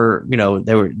that were,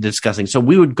 they were discussing. So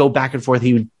we would go back and forth.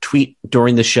 He would tweet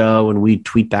during the show and we'd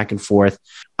tweet back and forth.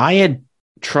 I had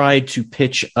tried to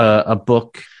pitch a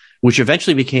book, which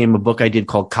eventually became a book I did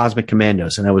called Cosmic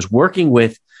Commandos. And I was working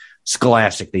with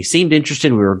Scholastic. They seemed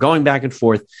interested. We were going back and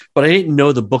forth, but I didn't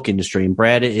know the book industry. And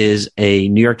Brad is a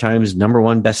New York Times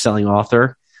 #1 best-selling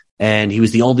author. And he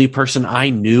was the only person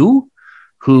I knew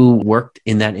who worked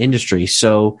in that industry.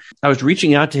 So I was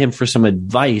reaching out to him for some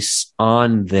advice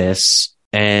on this,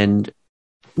 and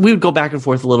we would go back and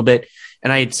forth a little bit.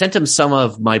 And I had sent him some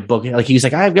of my book. Like, he was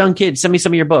like, I have young kids, send me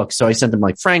some of your books. So I sent him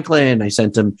like Franklin, I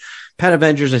sent him Pet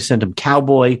Avengers, I sent him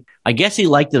Cowboy. I guess he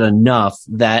liked it enough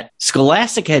that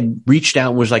Scholastic had reached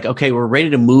out and was like, okay, we're ready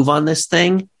to move on this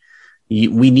thing.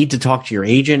 We need to talk to your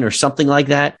agent or something like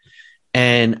that.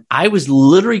 And I was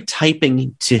literally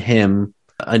typing to him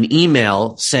an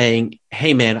email saying,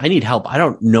 hey man, I need help. I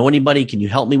don't know anybody. Can you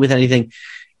help me with anything?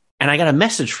 And I got a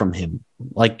message from him.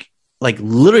 Like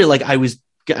literally, like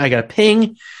I got a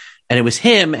ping, and it was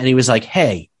him. And he was like,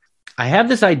 hey, I have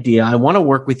this idea. I want to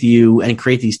work with you and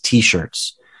create these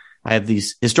t-shirts. I have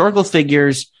these historical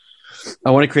figures. I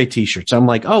want to create t-shirts. I'm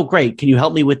like, oh, great. Can you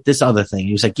help me with this other thing?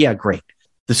 He was like, yeah, great.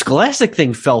 The Scholastic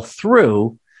thing fell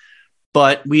through,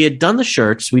 but we had done the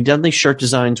shirts. We'd done these shirt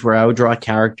designs where I would draw a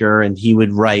character and he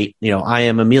would write, I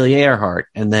am Amelia Earhart,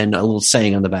 and then a little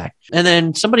saying on the back. And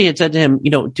then somebody had said to him,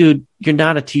 dude, you're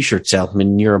not a t-shirt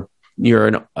salesman. You're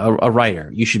a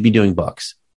writer. You should be doing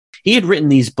books. He had written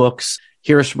these books,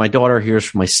 Here's for My Daughter, Here's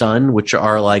for My Son, which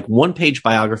are like 1-page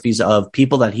biographies of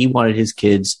people that he wanted his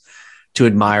kids to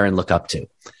admire and look up to.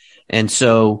 And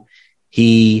so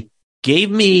he gave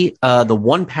me the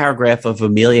one paragraph of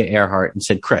Amelia Earhart and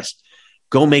said, Chris,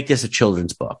 go make this a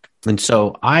children's book. And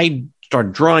so I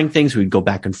started drawing things. We'd go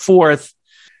back and forth.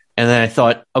 And then I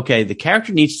thought, okay, the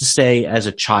character needs to stay as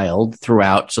a child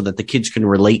throughout so that the kids can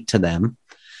relate to them.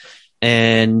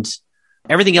 And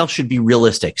everything else should be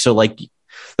realistic. So like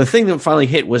the thing that finally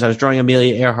hit was I was drawing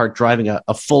Amelia Earhart driving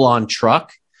a full-on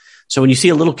truck. So when you see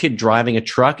a little kid driving a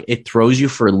truck, it throws you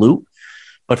for a loop.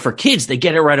 But for kids, they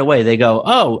get it right away. They go,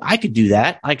 oh, I could do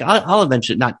that. Like I'll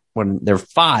eventually, not when they're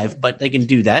 5, but they can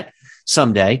do that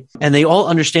someday. And they all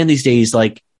understand these days,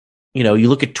 like, you know, you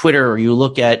look at Twitter or you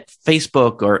look at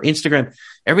Facebook or Instagram,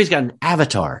 everybody's got an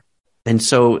avatar. And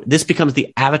so this becomes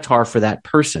the avatar for that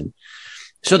person.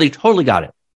 So they totally got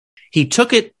it. He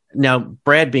took it. Now,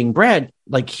 Brad being Brad,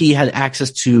 like he had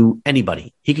access to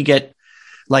anybody. He could get,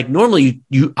 like normally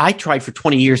I tried for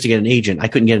 20 years to get an agent. I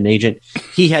couldn't get an agent.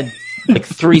 He had like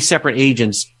 3 separate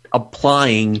agents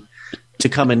applying to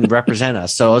come and represent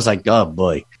us. So I was like, oh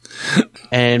boy.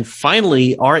 And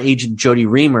finally, our agent, Jody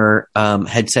Reamer,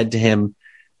 had said to him,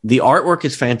 the artwork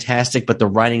is fantastic, but the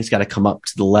writing's got to come up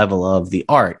to the level of the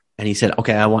art. And he said,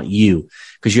 okay, I want you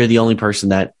because you're the only person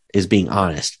that is being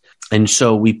honest. And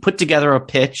so we put together a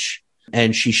pitch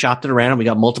and she shopped it around and we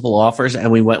got multiple offers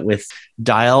and we went with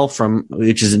Dial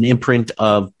which is an imprint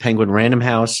of Penguin Random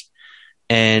House.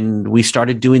 And we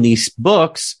started doing these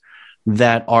books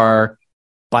that are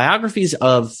biographies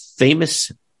of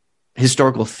famous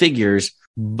historical figures,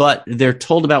 but they're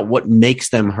told about what makes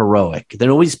them heroic.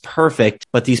 They're always perfect,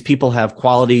 but these people have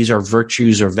qualities or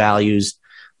virtues or values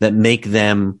that make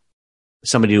them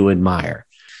somebody to admire.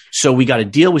 So we got a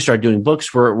deal. We started doing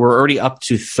books. We're already up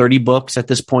to 30 books at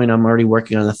this point. I'm already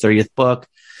working on the 30th book.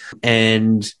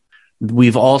 And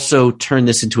we've also turned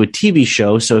this into a TV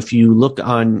show. So if you look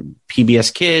on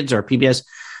PBS Kids or PBS,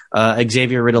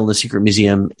 Xavier Riddle and the Secret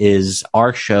Museum is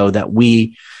our show that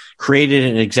we created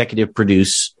and executive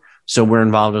produce. So we're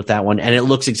involved with that one. And it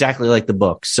looks exactly like the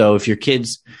book. So if your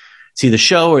kids see the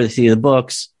show or they see the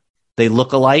books, they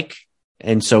look alike.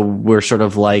 And so we're sort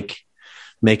of like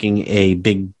making a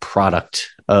big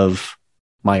product of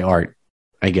my art,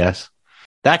 I guess.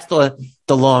 That's the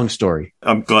long story.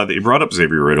 I'm glad that you brought up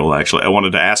Xavier Riddle, actually. I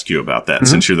wanted to ask you about that.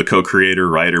 Since you're the co-creator,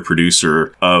 writer,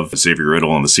 producer of Xavier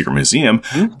Riddle and the Secret Museum,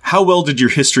 how well did your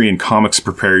history in comics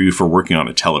prepare you for working on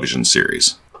a television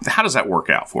series? How does that work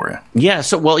out for you? Yeah,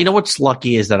 so, well, you know what's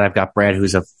lucky is that I've got Brad,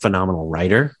 who's a phenomenal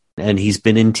writer, and he's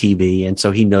been in TV, and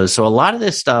so he knows. So a lot of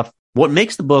this stuff, what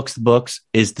makes the books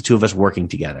is the two of us working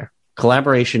together.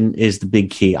 Collaboration is the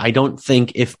big key. I don't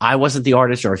think if I wasn't the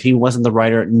artist or if he wasn't the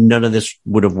writer, none of this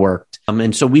would have worked.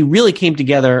 And so we really came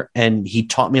together and he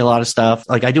taught me a lot of stuff.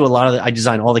 Like I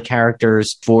design all the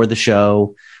characters for the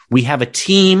show. We have a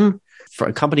team for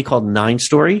a company called 9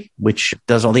 Story, which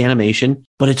does all the animation,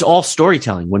 but it's all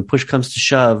storytelling. When push comes to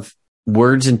shove,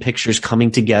 words and pictures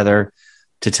coming together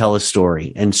to tell a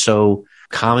story. And so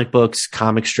comic books,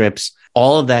 comic strips,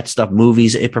 all of that stuff,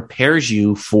 movies, it prepares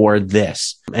you for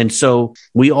this. And so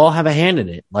we all have a hand in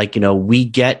it. Like, you know, we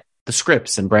get the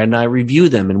scripts and Brad and I review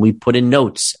them and we put in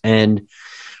notes. And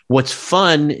what's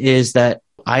fun is that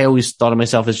I always thought of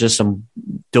myself as just some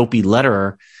dopey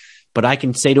letterer, but I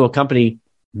can say to a company,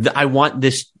 I want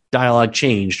this dialogue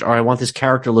changed or I want this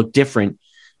character to look different.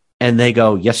 And they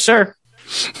go, yes, sir.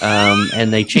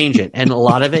 And they change it. And a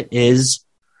lot of it is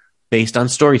based on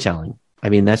storytelling. I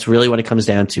mean, that's really what it comes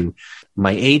down to.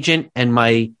 My agent and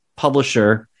my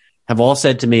publisher have all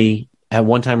said to me at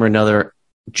one time or another,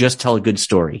 just tell a good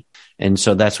story. And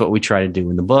so that's what we try to do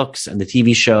in the books and the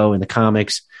TV show and the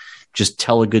comics. Just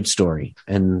tell a good story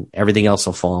and everything else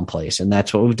will fall in place. And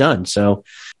that's what we've done. So,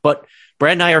 but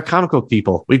Brad and I are comic book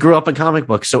people. We grew up in comic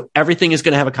books. So everything is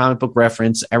going to have a comic book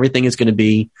reference. Everything is going to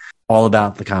be all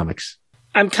about the comics.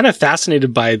 I'm kind of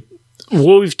fascinated by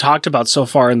what we've talked about so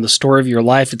far in the story of your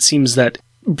life. It seems that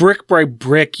brick by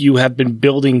brick, you have been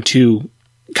building to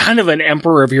kind of an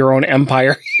emperor of your own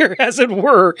empire here, as it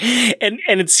were. And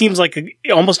it seems like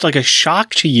almost like a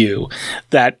shock to you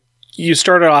that you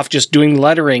started off just doing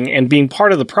lettering and being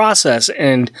part of the process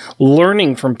and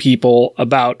learning from people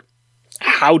about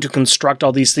how to construct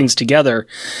all these things together.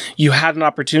 You had an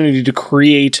opportunity to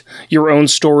create your own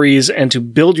stories and to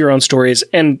build your own stories,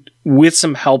 and with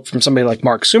some help from somebody like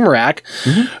Mark Sumerak,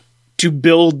 to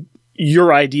build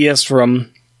your ideas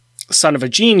from Son of a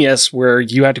Genius, where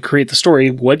you had to create the story,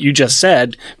 what you just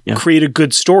said, create a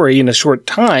good story in a short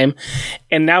time.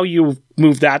 And now you've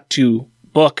moved that to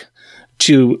book,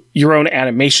 to your own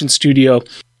animation studio.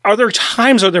 Are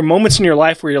there moments in your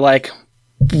life where you're like,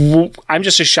 I'm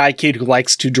just a shy kid who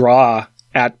likes to draw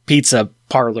at pizza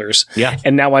parlors. Yeah.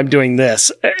 And now I'm doing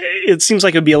this. It seems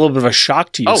like it'd be a little bit of a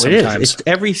shock to you sometimes. It is. It's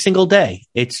every single day.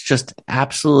 It's just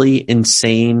absolutely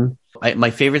insane.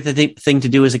 my favorite thing to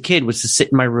do as a kid was to sit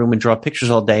in my room and draw pictures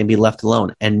all day and be left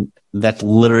alone. And that's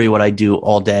literally what I do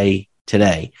all day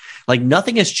today. Like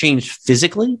nothing has changed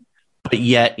physically, but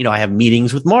yet, I have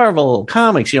meetings with Marvel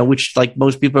Comics, which like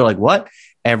most people are like, what?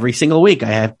 Every single week I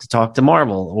have to talk to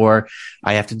Marvel, or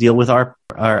I have to deal with our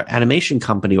animation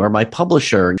company or my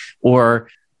publisher, or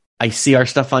I see our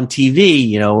stuff on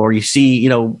TV, or you see,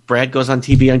 Brad goes on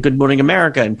TV on Good Morning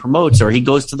America and promotes, or he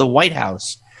goes to the White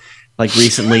House like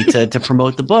recently to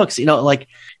promote the books, like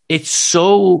it's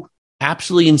so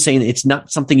absolutely insane. It's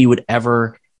not something you would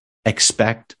ever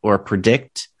expect or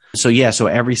predict. So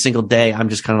every single day I'm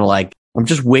just kind of like, I'm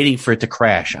just waiting for it to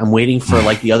crash. I'm waiting for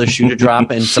like the other shoe to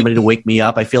drop and somebody to wake me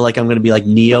up. I feel like I'm going to be like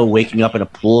Neo waking up in a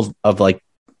pool of like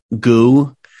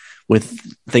goo with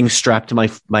things strapped to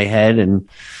my head, and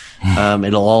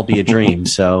it'll all be a dream.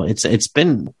 So it's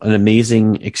been an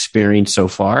amazing experience so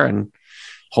far, and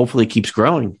hopefully it keeps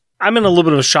growing. I'm in a little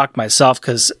bit of a shock myself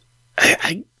because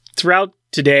I throughout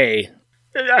today,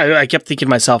 I kept thinking to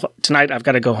myself, tonight I've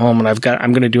got to go home and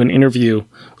I'm going to do an interview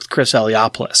with Chris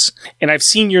Eliopoulos. And I've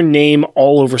seen your name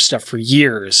all over stuff for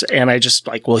years. And I just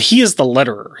like, well, he is the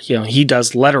letterer. He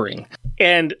does lettering.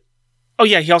 And, oh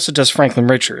yeah, he also does Franklin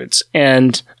Richards.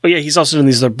 And, oh yeah, he's also doing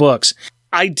these other books.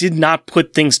 I did not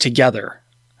put things together.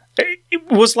 It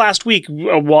was last week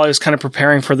while I was kind of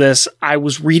preparing for this, I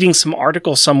was reading some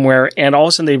article somewhere and all of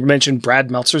a sudden they mentioned Brad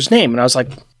Meltzer's name. And I was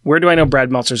like, where do I know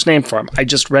Brad Meltzer's name from? I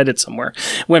just read it somewhere.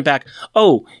 Went back,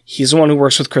 oh, he's the one who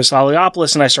works with Chris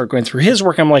Eliopoulos, and I started going through his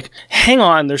work. I'm like, hang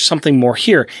on, there's something more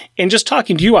here. And just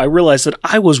talking to you, I realized that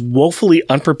I was woefully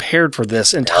unprepared for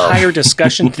this entire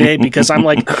discussion today because I'm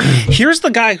like, here's the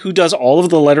guy who does all of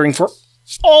the lettering for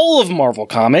all of Marvel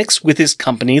Comics with his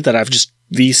company that I've just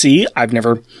VC. I've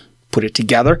never put it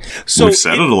together. So we've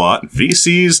said it a lot.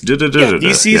 VCs,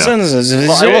 VCs. Yeah.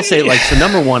 Well, I will say, so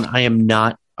number one, I am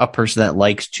not a person that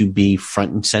likes to be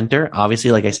front and center.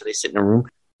 Obviously, like I said, I sit in a room.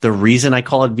 The reason I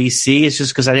call it VC is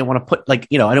just because I didn't want to put I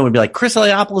don't want to be like Chris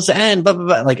Eliopoulos and blah, blah,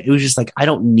 blah. Like, it was just like, I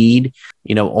don't need,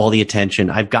 all the attention.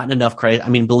 I've gotten enough credit. I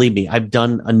mean, believe me, I've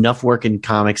done enough work in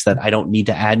comics that I don't need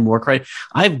to add more credit.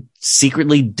 I've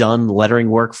secretly done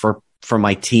lettering work for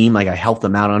my team. Like I help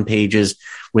them out on pages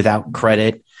without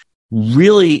credit.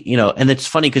 Really, and it's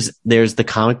funny because there's the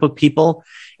comic book people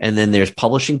and then there's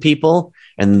publishing people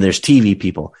and then there's TV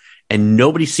people. And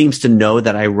nobody seems to know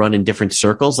that I run in different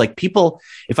circles. Like people,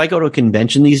 if I go to a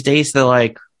convention these days, they're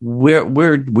like,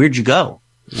 where'd you go?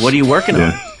 What are you working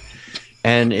on?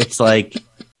 And it's like,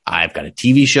 I've got a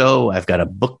TV show. I've got a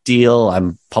book deal.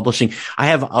 I'm publishing. I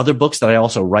have other books that I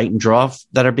also write and draw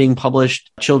that are being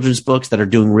published, children's books that are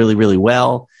doing really, really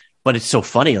well. But it's so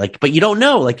funny. But you don't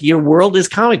know, your world is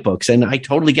comic books, and I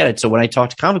totally get it. So when I talk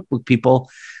to comic book people,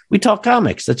 we talk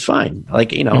comics. That's fine.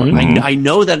 I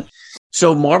know that.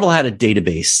 So Marvel had a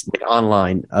database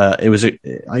online. It was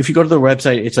if you go to the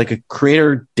website, it's like a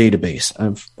creator database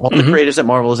of all the creators that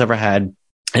Marvel has ever had,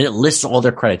 and it lists all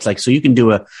their credits. So you can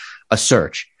do a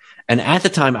search. And at the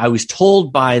time, I was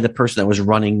told by the person that was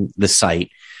running the site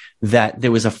that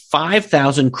there was a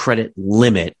 5,000 credit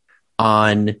limit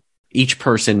on each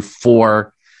person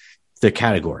for the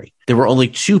category. There were only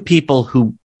two people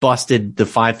who busted the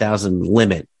 5,000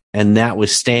 limit, and that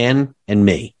was Stan and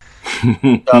me.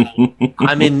 So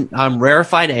I'm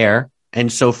rarefied air.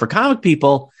 And so for comic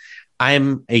people,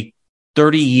 I'm a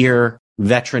 30-year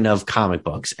veteran of comic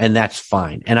books, and that's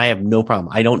fine. And I have no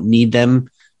problem. I don't need them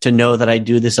to know that I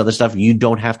do this other stuff. You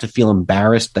don't have to feel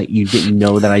embarrassed that you didn't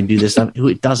know that I do this stuff.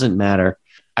 It doesn't matter.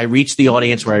 I reach the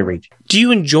audience where I reach. Do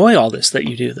you enjoy all this that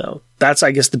you do, though? That's,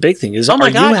 I guess, the big thing is, are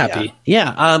you happy?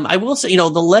 Yeah. I will say, the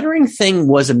lettering thing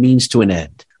was a means to an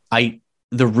end.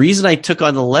 The reason I took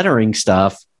on the lettering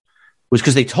stuff was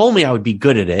because they told me I would be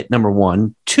good at it, number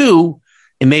one. Two,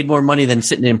 it made more money than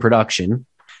sitting in production.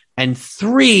 And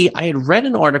three, I had read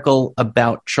an article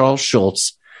about Charles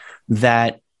Schulz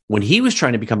that when he was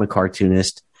trying to become a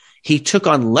cartoonist, he took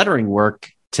on lettering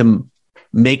work to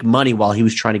make money while he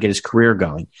was trying to get his career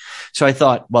going. So I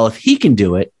thought, well, if he can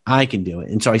do it, I can do it.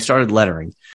 And so I started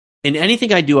lettering. In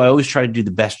anything I do, I always try to do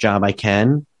the best job I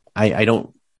can. I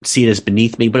don't see it as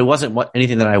beneath me, but it wasn't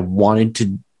anything that I wanted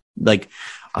to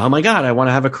oh my God, I want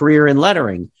to have a career in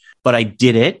lettering. But I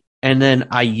did it. And then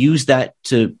I used that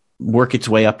to work its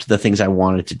way up to the things I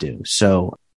wanted to do.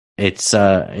 So it's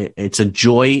a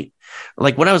joy.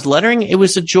 When I was lettering, it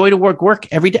was a joy to work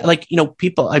every day.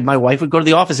 My wife would go to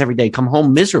the office every day, come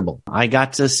home miserable. I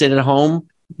got to sit at home,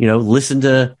 listen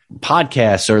to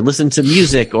podcasts or listen to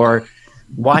music or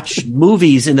watch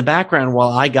movies in the background while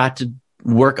I got to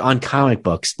work on comic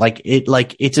books.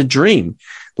 It's a dream.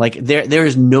 There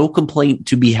is no complaint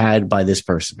to be had by this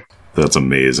person. That's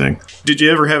amazing. Did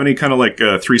you ever have any kind of like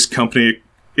Three's Company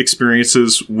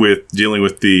experiences with dealing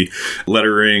with the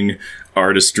lettering,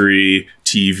 artistry,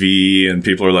 TV, and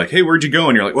people are like, "Hey, where'd you go?"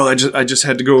 And you're like, "Well, I just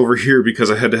had to go over here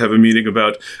because I had to have a meeting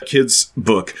about a kid's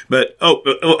book. But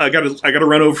I gotta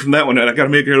run over from that one, and I gotta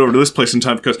make it over to this place in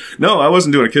time because no, I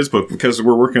wasn't doing a kid's book because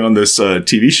we're working on this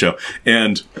TV show,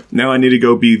 and now I need to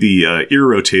go be the ear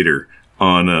rotator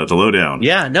on the Lowdown."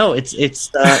 Yeah, no,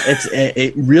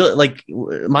 it really, like,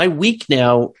 my week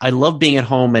now, I love being at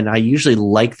home, and I usually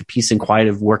like the peace and quiet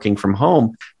of working from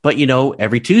home. But,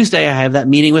 every Tuesday I have that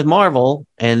meeting with Marvel,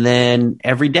 and then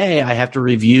every day I have to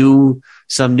review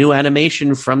some new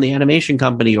animation from the animation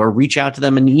company or reach out to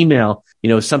them in email.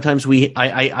 Sometimes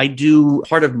I do,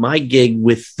 part of my gig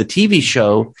with the TV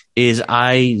show is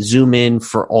I zoom in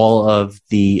for all of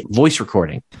the voice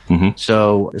recording. Mm-hmm.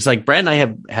 So it's like Brad and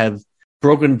I have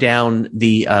broken down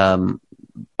the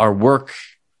our work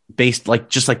based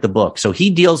just like the book. So he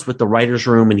deals with the writer's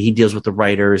room and he deals with the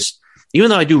writers.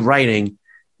 Even though I do writing,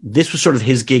 this was sort of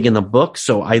his gig in the book.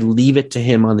 So I leave it to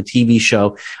him on the TV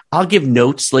show. I'll give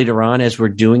notes later on as we're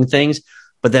doing things.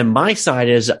 But then my side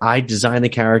is I design the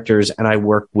characters and I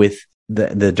work with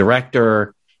the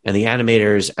director and the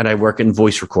animators, and I work in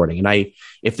voice recording. And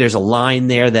if there's a line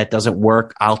there that doesn't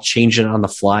work, I'll change it on the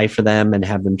fly for them and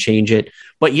have them change it.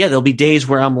 But yeah, there'll be days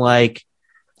where I'm like,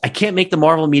 I can't make the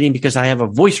Marvel meeting because I have a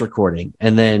voice recording.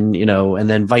 And then, and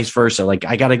then vice versa. Like,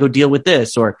 I got to go deal with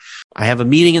this, or I have a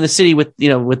meeting in the city with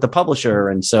the publisher.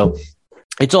 And so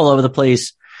it's all over the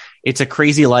place. It's a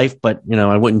crazy life, but,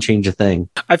 I wouldn't change a thing.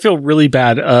 I feel really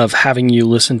bad of having you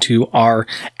listen to our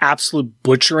absolute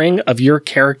butchering of your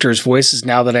characters' voices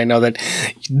now that I know that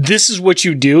this is what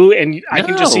you do. And I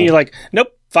can just see you like, nope,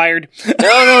 fired.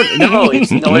 No.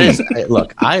 It is.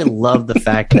 Look, I love the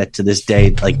fact that to this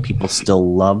day, like, people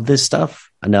still love this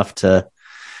stuff enough to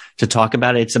talk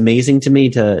about it. It's amazing to me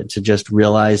to just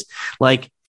realize, like,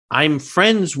 I'm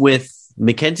friends with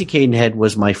Mackenzie Cadenhead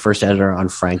was my first editor on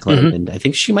Franklin, mm-hmm. and I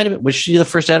think she might have been. Was she the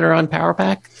first editor on Power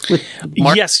Pack with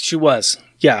Mark? Yes, she was.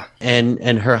 Yeah, and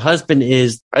her husband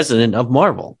is president of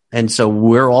Marvel, and so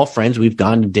we're all friends. We've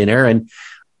gone to dinner, and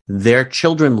their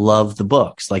children love the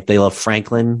books. Like, they love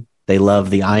Franklin, they love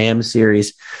the I Am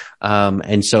series,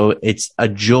 and so it's a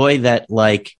joy that,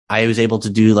 like, I was able to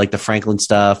do like the Franklin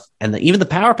stuff and even the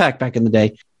Power Pack back in the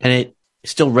day, and it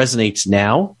still resonates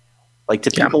now. Like,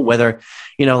 to people, whether,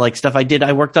 like stuff I did,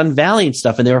 I worked on Valiant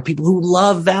stuff, and there are people who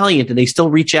love Valiant and they still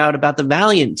reach out about the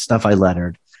Valiant stuff I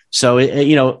lettered. So,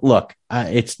 look,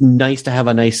 it's nice to have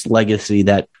a nice legacy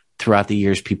that throughout the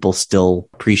years, people still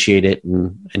appreciate it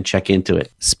and check into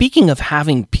it. Speaking of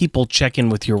having people check in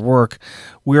with your work,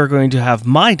 we are going to have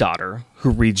my daughter, who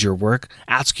reads your work,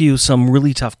 ask you some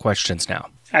really tough questions now.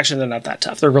 Actually, they're not that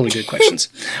tough. They're really good questions.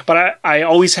 But I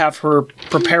always have her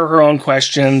prepare her own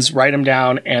questions, write them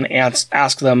down, and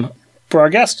ask them for our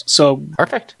guest. So,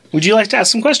 perfect. Would you like to ask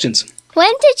some questions?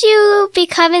 When did you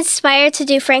become inspired to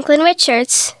do Franklin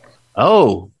Richards?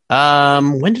 Oh,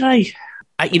 when did I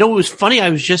it was funny. I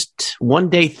was just one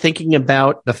day thinking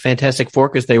about the Fantastic Four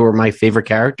because they were my favorite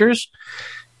characters.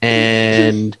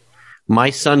 And my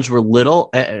sons were little.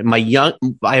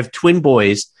 I have twin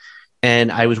boys.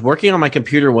 And I was working on my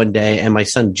computer one day, and my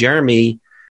son Jeremy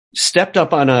stepped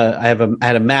up on I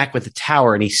had a Mac with a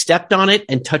tower, and he stepped on it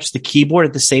and touched the keyboard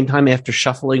at the same time after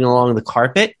shuffling along the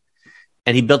carpet.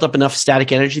 And he built up enough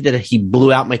static energy that he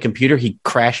blew out my computer. He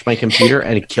crashed my computer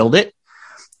and it killed it.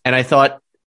 And I thought,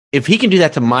 if he can do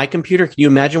that to my computer, can you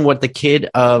imagine what the kid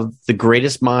of the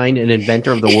greatest mind and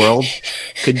inventor of the world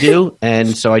could do?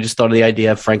 And so I just thought of the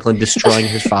idea of Franklin destroying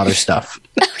his father's stuff.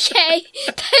 Okay,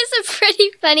 that is a pretty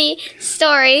funny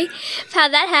story of how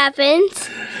that happened.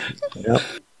 Yep.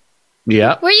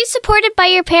 Yeah. Were you supported by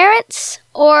your parents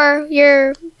or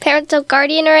your parental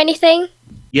guardian or anything?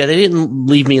 Yeah, they didn't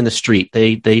leave me in the street.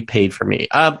 They paid for me.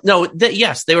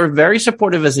 Yes, they were very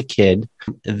supportive as a kid.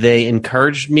 They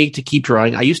encouraged me to keep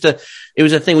drawing. It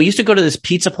was a thing. We used to go to this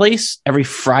pizza place every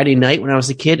Friday night when I was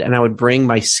a kid, and I would bring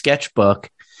my sketchbook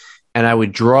and I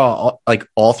would draw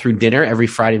all through dinner every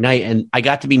Friday night. And I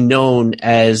got to be known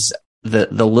as the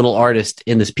little artist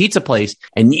in this pizza place.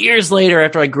 And years later,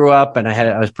 after I grew up and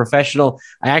I was professional,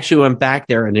 I actually went back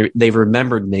there and they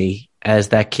remembered me as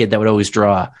that kid that would always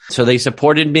draw. So they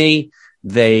supported me.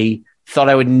 They thought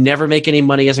I would never make any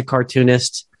money as a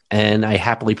cartoonist, and I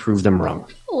happily proved them wrong.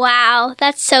 Wow,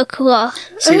 that's so cool.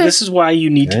 See, this is why you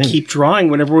need to keep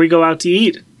drawing whenever we go out to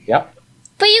eat. Yep.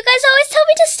 But you guys always tell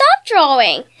me to stop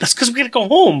drawing. That's because we gotta go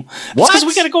home. What? That's because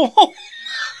we gotta go home.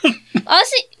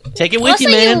 Also, take it with you,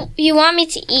 man. You want me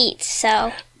to eat,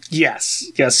 so.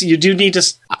 Yes, you do need to.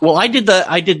 Well, I did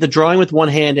the drawing with one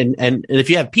hand, and if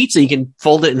you have pizza, you can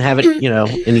fold it and have it,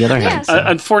 in the other hand. So.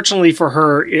 Unfortunately for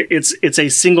her, it's a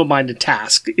single-minded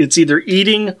task. It's either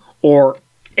eating or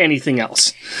anything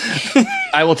else.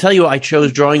 I will tell you, I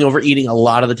chose drawing over eating a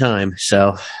lot of the time.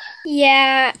 So.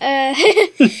 Yeah.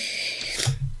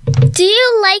 Do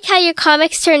you like how your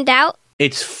comics turned out?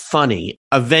 It's funny,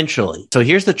 eventually. So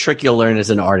here's the trick you'll learn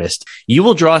as an artist. You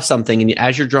will draw something, and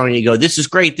as you're drawing, you go, this is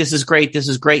great, this is great, this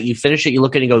is great. You finish it, you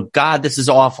look at it, and you go, God, this is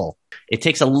awful. It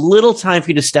takes a little time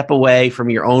for you to step away from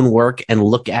your own work and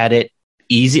look at it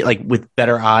easy, like with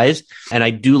better eyes. And I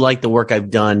do like the work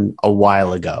I've done a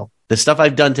while ago. The stuff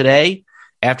I've done today,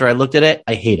 after I looked at it,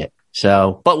 I hate it.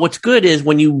 So, but what's good is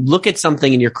when you look at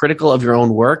something and you're critical of your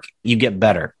own work, you get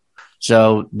better.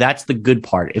 So that's the good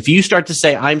part. If you start to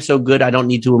say, I'm so good, I don't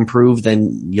need to improve,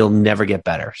 then you'll never get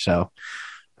better. So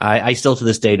I still to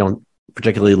this day don't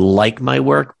particularly like my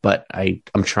work, but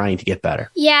I'm trying to get better.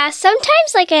 Yeah,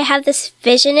 sometimes I have this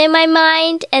vision in my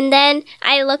mind, and then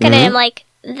I look at it and I'm like,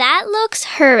 that looks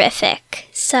horrific.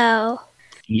 So.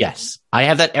 Yes, I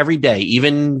have that every day.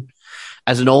 Even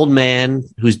as an old man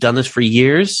who's done this for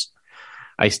years,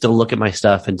 I still look at my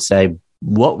stuff and say,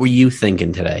 what were you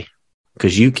thinking today?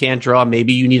 Because you can't draw.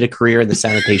 Maybe you need a career in the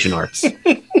sanitation arts.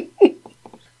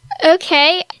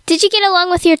 Okay. Did you get along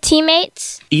with your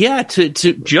teammates? Yeah,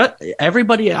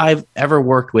 everybody I've ever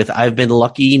worked with, I've been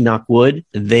lucky, knock wood.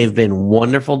 They've been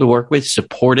wonderful to work with,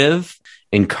 supportive,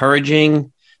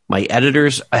 encouraging. My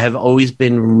editors have always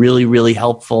been really, really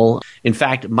helpful. In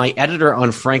fact, my editor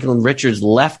on Franklin Richards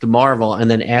left Marvel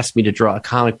and then asked me to draw a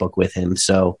comic book with him.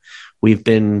 So we've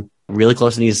been really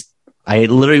close, and I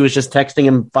literally was just texting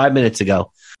him 5 minutes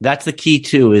ago. That's the key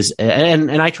too,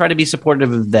 and I try to be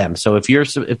supportive of them. So if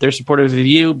they're supportive of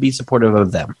you, be supportive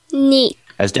of them. Neat.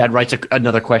 As Dad writes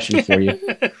another question for you.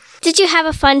 Did you have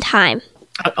a fun time?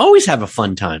 I always have a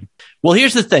fun time. Well,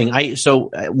 here's the thing. So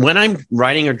when I'm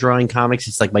writing or drawing comics,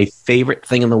 it's like my favorite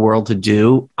thing in the world to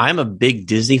do. I'm a big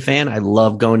Disney fan. I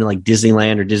love going to like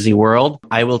Disneyland or Disney World.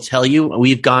 I will tell you,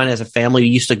 we've gone as a family. We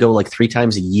used to go like 3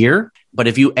 times a year. But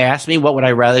if you ask me what would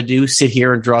I rather do, sit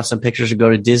here and draw some pictures or go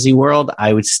to Disney World,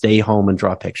 I would stay home and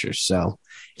draw pictures. So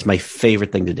it's my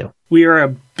favorite thing to do. We are a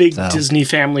big Disney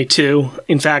family too.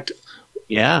 In fact,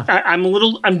 yeah, I'm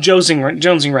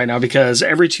jonesing right now because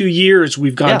every 2 years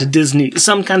we've gone to Disney,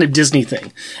 some kind of Disney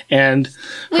thing, and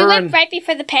we went right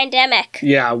before the pandemic.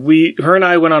 Yeah, her and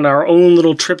I went on our own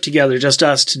little trip together, just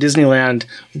us, to Disneyland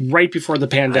right before the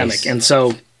pandemic, and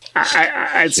so.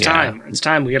 It's time. It's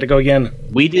time. We got to go again.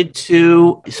 We did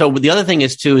too. So the other thing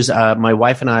is my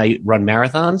wife and I run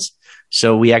marathons.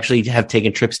 So we actually have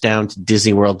taken trips down to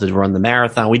Disney World to run the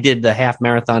marathon. We did the half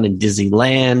marathon in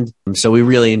Disneyland. So we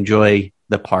really enjoy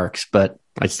the parks, but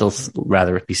I'd still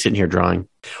rather be sitting here drawing.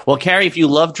 Well, Carrie, if you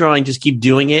love drawing, just keep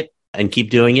doing it and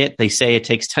keep doing it. They say it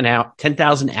takes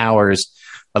 10,000 hours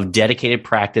of dedicated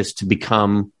practice to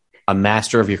become a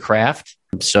master of your craft.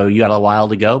 So you got a while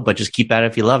to go, but just keep at it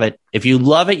if you love it. If you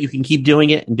love it, you can keep doing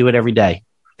it and do it every day.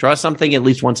 Draw something at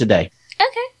least once a day.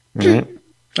 Okay.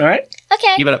 All right.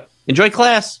 Okay. Keep it up. Enjoy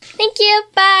class. Thank you.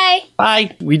 Bye.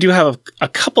 Bye. We do have a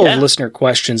couple of listener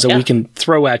questions that we can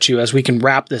throw at you as we can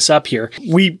wrap this up here.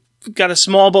 We got a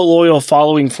small but loyal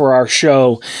following for our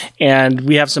show, and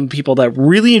we have some people that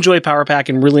really enjoy Power Pack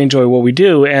and really enjoy what we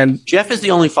do. And Jeff is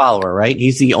the only follower, right?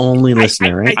 He's the only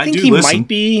listener, right? I think he might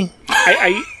be.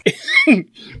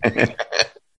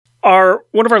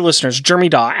 One of our listeners, Jeremy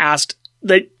Daw, asked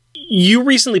that you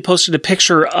recently posted a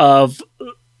picture of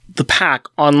the pack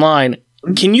online.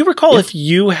 Can you recall if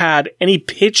you had any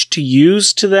pitch to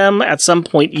use to them at some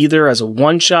point, either as a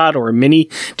one-shot or a mini?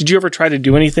 Did you ever try to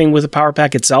do anything with the Power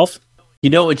Pack itself?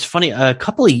 You know, it's funny. I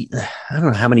don't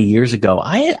know how many years ago,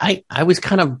 I was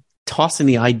kind of tossing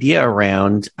the idea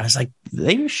around. I was like,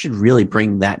 they should really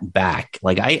bring that back.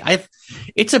 Like,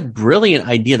 it's a brilliant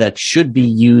idea that should be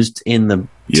used in the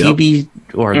TV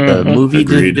or the movie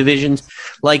divisions.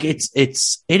 Like, it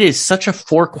is such a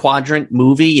 4-quadrant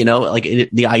movie, you know, like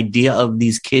the idea of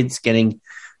these kids getting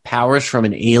powers from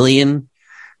an alien,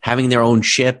 having their own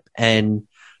ship and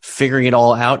figuring it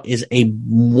all out is a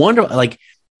wonderful, like,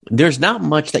 there's not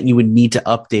much that you would need to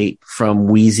update from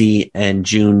Wheezy and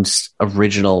June's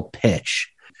original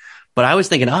pitch. But I was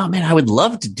thinking, oh man, I would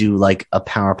love to do like a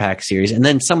Power Pack series. And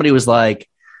then somebody was like,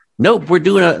 nope, we're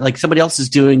doing somebody else is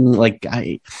doing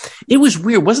it was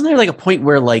weird. Wasn't there like a point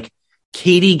where like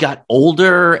Katie got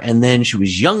older and then she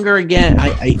was younger again?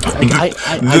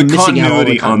 The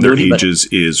continuity on their ages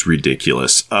is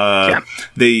ridiculous.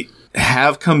 They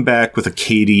have come back with a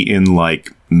Katie in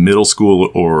like middle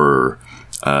school or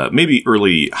maybe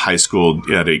early high school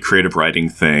at a creative writing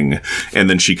thing, and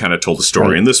then she kind of told the story.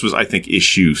 Right. And this was, I think,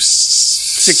 issue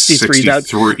 63.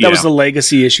 That was the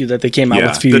legacy issue that they came out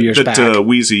with a few years back.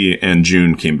 Wheezy and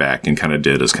June came back and kind of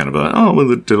did as kind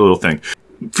of did a little thing.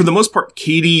 For the most part,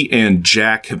 Katie and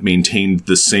Jack have maintained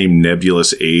the same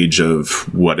nebulous age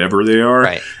of whatever they are.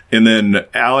 Right. And then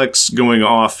Alex going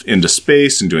off into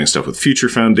space and doing stuff with Future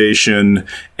Foundation.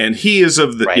 And he is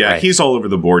he's all over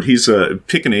the board. He's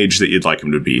pick an age that you'd like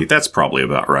him to be. That's probably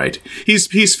about right. He's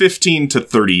 15 to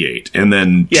 38. And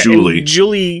then Julie. And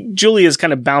Julie has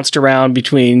kind of bounced around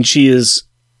between, she is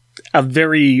a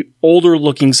very older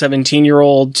looking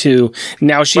 17-year-old to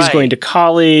now she's going to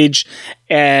college,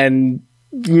 and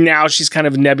now she's kind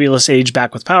of nebulous age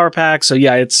back with Power Pack. So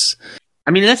yeah, it's...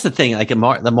 I mean, that's the thing. Like the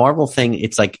Marvel thing,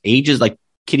 it's like ages. Like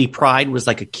Kitty Pryde was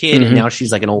like a kid, and now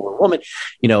she's like an older woman.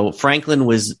 You know, Franklin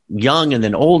was young and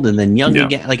then old and then young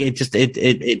again. Like I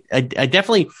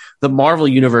definitely, the Marvel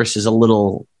universe is a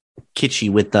little kitschy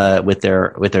with their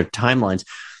timelines.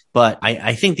 But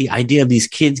I think the idea of these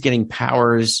kids getting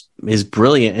powers is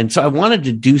brilliant. And so I wanted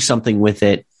to do something with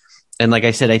it. And like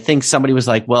I said, I think somebody was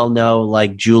like, well, no,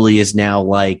 like Julie is now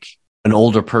like an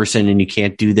older person and you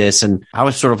can't do this. And I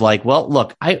was sort of like, well,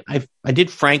 look, I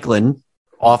did Franklin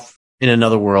off in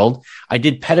another world. I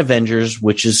did Pet Avengers,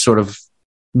 which is sort of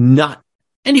not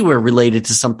anywhere related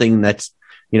to something that's,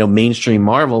 you know, mainstream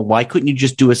Marvel. Why couldn't you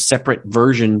just do a separate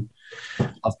version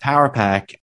of Power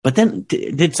Pack? But then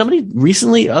did somebody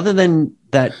recently, other than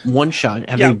that one shot,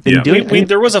 have they been doing it?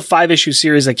 There was a 5-issue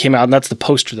series that came out, and that's the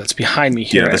poster that's behind me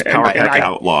here. Yeah, this Power Pack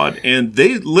Outlawed. And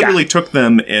they literally took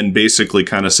them and basically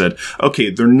kind of said,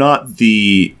 okay, they're not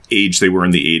the age they were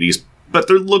in the 80s, but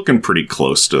they're looking pretty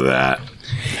close to that.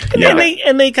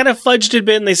 And they kind of fudged it a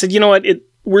bit, and they said, you know what,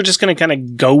 we're just going to kind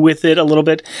of go with it a little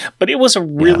bit. But it was a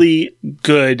really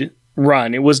good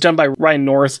run. It was done by Ryan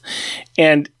North,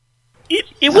 and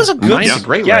it was a good,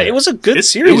 it was a good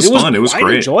series. It was fun. It was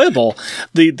great, enjoyable.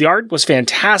 The art was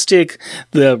fantastic.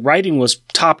 The writing was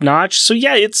top notch. So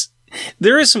yeah,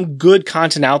 there is some good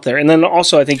content out there. And then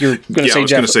also, I think you're going to say, Jeff. I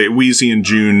was going to say, Wheezy and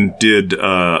June did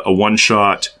a one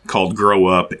shot called "Grow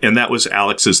Up," and that was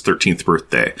Alex's 13th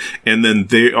birthday. And then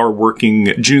they are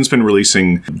working. June's been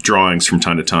releasing drawings from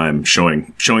time to time,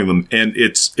 showing them, and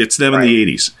it's them in the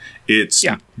 80s. It's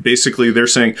basically they're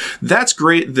saying that's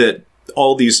great that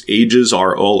all these ages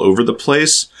are all over the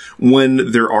place.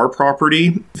 When there are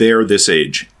property, they're this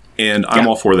age. And I'm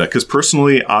all for that. Because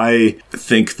personally, I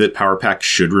think that Power Pack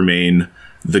should remain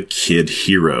the kid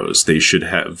heroes. They should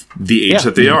have the age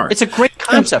that they are. It's a great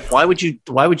concept. Why would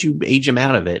you age them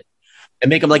out of it and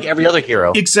make them like every other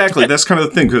hero? Exactly. That's kind of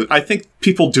the thing. Because I think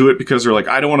people do it because they're like,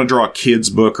 I don't want to draw a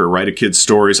kid's book or write a kid's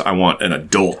stories. I want an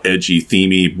adult, edgy,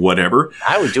 themey, whatever.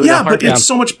 I would do it. Yeah, but it's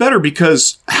so much better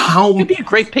because it'd be a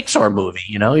great Pixar movie,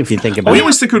 you know, if you think about it. I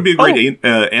always think it would be a great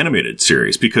animated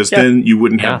series because then you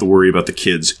wouldn't have to worry about the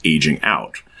kids aging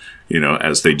out, you know,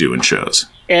 as they do in shows.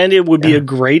 And it would be a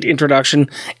great introduction.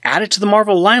 Add it to the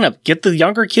Marvel lineup. Get the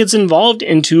younger kids involved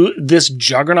into this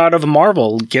juggernaut of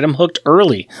Marvel. Get them hooked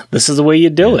early. This is the way you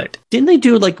do it. Didn't they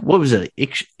do like, what was it,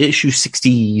 issue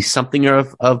 60 something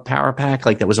of Power Pack?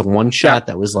 Like that was a one shot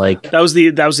that was like... That was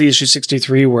the issue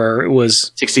 63 where it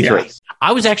was... 63. Yeah.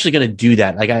 I was actually going to do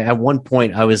that. Like at one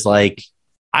point I was like,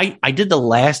 I did the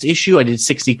last issue. I did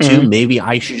 62. Maybe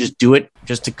I should just do it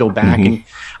just to go back. And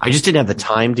I just didn't have the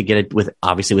time to get it with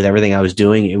everything I was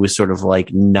doing. It was sort of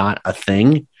like not a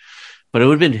thing, but it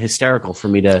would have been hysterical for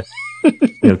me to,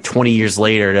 20 years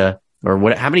later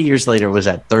how many years later was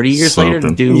that? 30 years later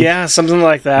to do? Yeah, something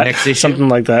like that. Next issue? Something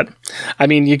like that. I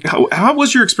mean, how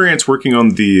was your experience working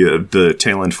on the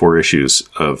tail end 4 issues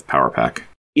of Power Pack?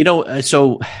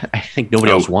 So I think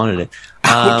nobody else wanted it.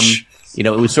 It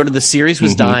was sort of the series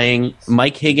was dying.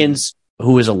 Mike Higgins,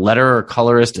 who is a letterer, a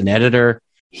colorist, an editor,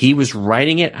 he was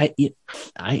writing it.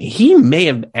 He may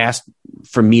have asked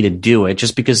for me to do it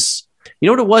just because, you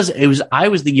know what it was? I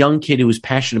was the young kid who was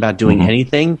passionate about doing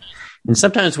anything. And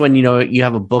sometimes when, you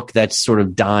have a book that's sort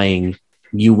of dying,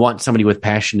 you want somebody with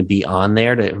passion to be on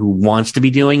there who wants to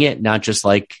be doing it, not just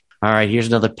like, all right, here's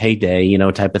another payday,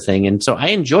 type of thing. And so I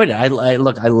enjoyed it. I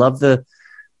love the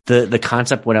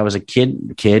concept when I was a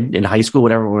kid in high school,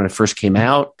 whatever, when it first came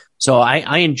out. So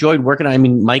I enjoyed working. I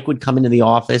mean, Mike would come into the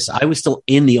office. I was still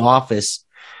in the office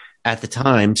at the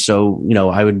time. So,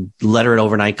 I would letter it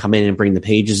overnight, come in and bring the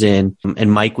pages in,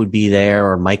 and Mike would be there,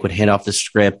 or Mike would hand off the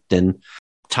script, and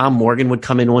Tom Morgan would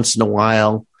come in once in a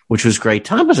while, which was great.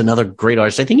 Tom was another great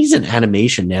artist. I think he's in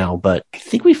animation now, but I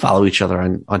think we follow each other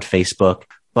on Facebook.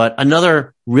 But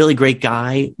another really great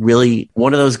guy, really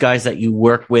one of those guys that you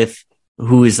work with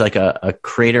who is like a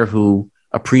creator who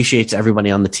appreciates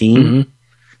everybody on the team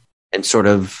and sort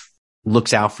of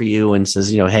looks out for you and says,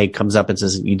 hey, comes up and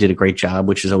says, you did a great job,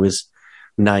 which is always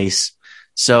nice.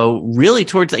 So really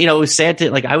towards, it was sad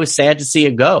I was sad to see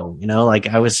it go,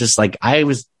 I was just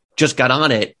just got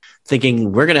on it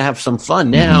thinking we're going to have some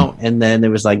fun now. And then it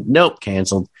was like, nope,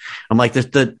 canceled. I'm like,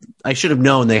 I should have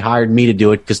known they hired me to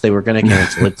do it because they were going to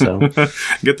cancel it. So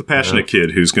get the passionate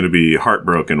kid who's going to be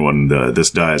heartbroken when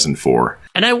this dies in 4.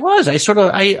 And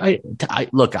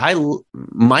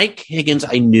Mike Higgins,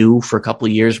 I knew for a couple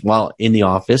of years while in the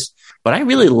office, but I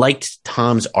really liked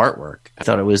Tom's artwork. I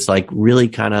thought it was really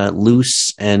kind of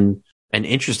loose and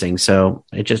interesting. So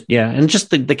it just, and just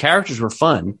the characters were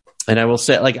fun. And I will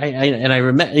say, I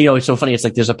remember, it's so funny. It's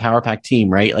like there's a Power Pack team,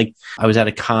 right? Like I was at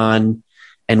a con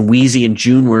and Wheezy and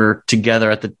June were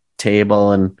together at the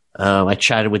table, and I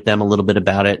chatted with them a little bit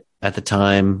about it at the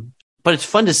time. But it's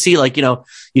fun to see,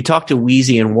 you talk to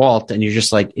Wheezy and Walt, and you're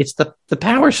just like, it's the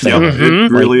Powers family. Yeah,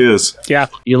 it really is. Yeah.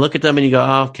 You look at them and you go,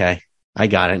 oh, okay, I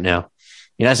got it now.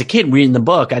 As a kid reading the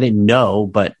book, I didn't know,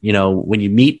 but when you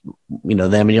meet, them,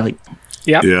 and you're like,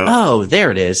 yeah, oh,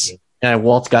 there it is. And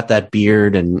Walt's got that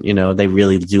beard, and they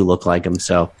really do look like him.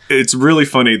 So it's really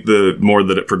funny. The more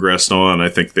that it progressed on, I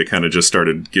think they kind of just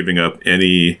started giving up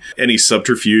any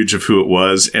subterfuge of who it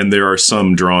was. And there are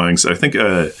some drawings, I think,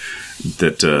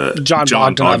 that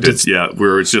John Bogdan,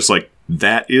 where it's just like,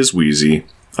 that is Wheezy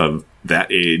of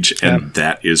that age, and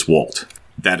that is Walt.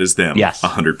 That is them. Yes,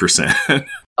 100%.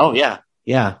 Oh yeah,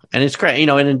 and it's great.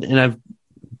 And I've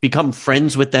become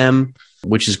friends with them,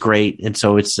 which is great. And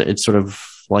so it's sort of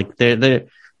like they're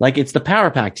like, it's the Power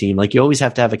Pack team. Like you always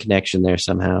have to have a connection there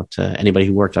somehow to anybody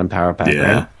who worked on Power Pack.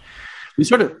 Yeah.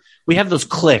 Right? We have those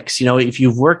cliques, if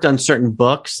you've worked on certain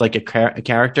books, like a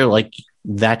character, like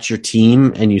that's your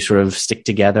team, and you sort of stick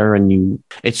together, and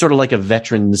it's sort of like a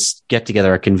veterans get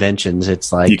together at conventions.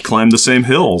 It's like you climbed the same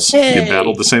hills, hey! You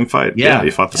battled the same fight. Yeah,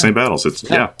 you fought the same battles.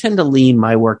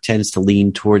 My work tends to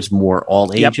lean towards more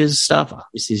all ages stuff,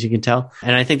 obviously, as you can tell.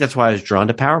 And I think that's why I was drawn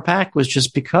to Power Pack, was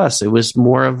just because it was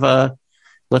more of a,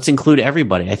 let's include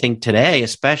everybody. I think today,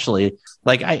 especially,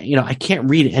 I can't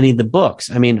read any of the books.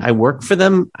 I mean, I work for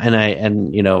them, and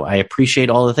I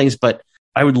appreciate all the things, but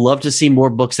I would love to see more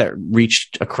books that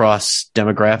reached across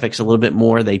demographics a little bit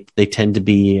more. They tend to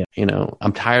be,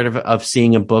 I'm tired of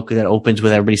seeing a book that opens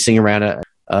with everybody sitting around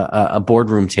a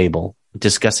boardroom table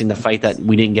discussing the fight that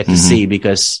we didn't get to see,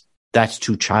 because that's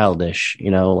too childish.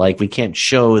 We can't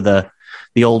show the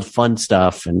old fun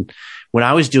stuff. And when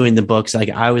I was doing the books,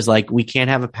 I was like, we can't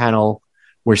have a panel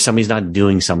where somebody's not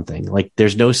doing something. Like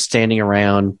there's no standing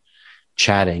around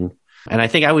chatting. And I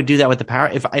think I would do that with the Power.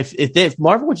 If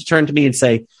Marvel were to turn to me and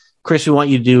say, Chris, we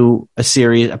want you to do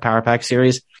a Power Pack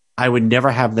series, I would never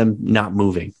have them not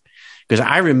moving. Because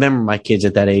I remember my kids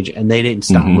at that age, and they didn't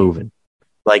stop moving.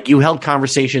 Like you held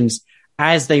conversations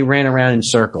as they ran around in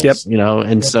circles,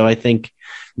 and so I think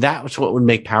that was what would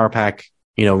make Power Pack,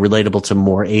 relatable to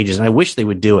more ages. And I wish they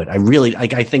would do it. I really,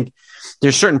 I think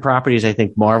there's certain properties I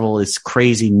think Marvel is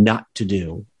crazy not to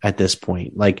do at this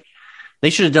point. Like, they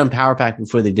should have done Power Pack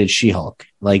before they did She-Hulk.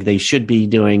 Like they should be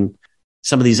doing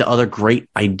some of these other great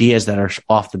ideas that are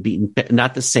off the beaten,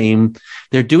 not the same.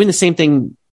 They're doing the same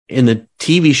thing in the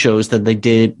TV shows that they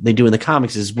do in the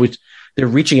comics, is which they're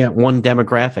reaching at one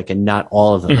demographic and not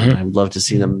all of them. And I would love to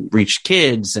see them reach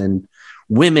kids and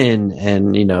women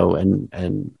and,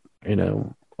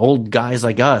 old guys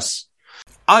like us.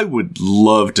 I would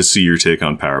love to see your take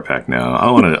on Power Pack now.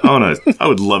 I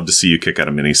would love to see you kick out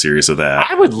a miniseries of that.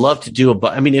 I would love to do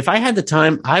if I had the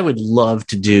time, I would love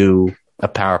to do a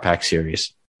Power Pack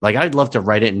series. Like I'd love to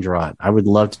write it and draw it. I would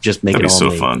love to just make it all.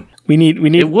 That'd be so fun. We need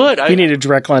a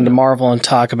direct line to Marvel and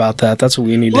talk about that. That's what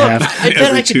we need to have. I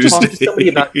bet I could talk to somebody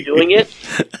about doing it.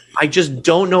 I just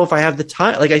don't know if I have the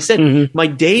time. Like I said, my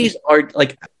days are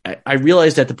like, I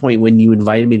realized at the point when you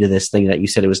invited me to this thing that you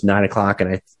said it was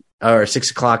 9:00 or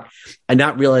 6:00, and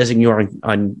not realizing you were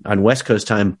on West Coast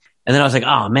time. And then I was like,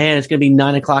 oh man, it's going to be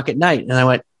 9:00 at night. And I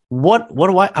went, what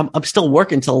do I'm still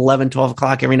working till 11, 12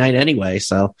 o'clock every night anyway.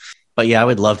 So, but yeah, I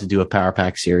would love to do a Power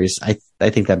Pack series. I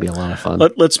think that'd be a lot of fun.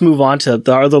 Let's move on to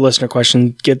the other listener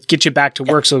question. Get you back to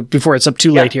work. So before it's up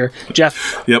too late here,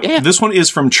 Jeff. Yep. Yeah. This one is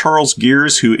from Charles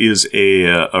Gears, who is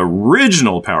a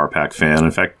original Power Pack fan.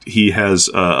 In fact, he has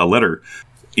a letter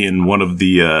in one of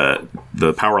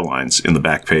the power lines in the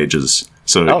back pages.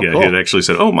 So cool. He had actually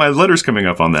said, my letter's coming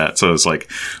up on that. So it's like,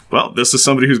 well, this is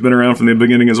somebody who's been around from the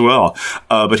beginning as well.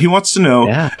 But he wants to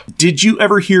know, did you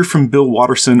ever hear from Bill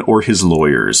Watterson or his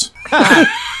lawyers?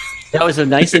 That was a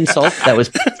nice insult. That was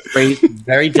phrased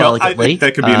very delicately.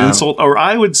 That could be an insult, or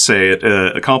I would say it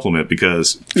a compliment,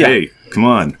 because, hey, come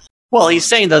on. Well, he's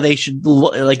saying though they should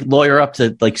lawyer up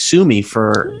to sue me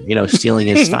for stealing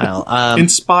his style.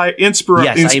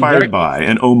 Inspired by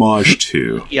and homage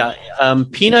to. Yeah,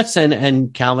 Peanuts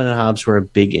and Calvin and Hobbes were a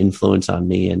big influence on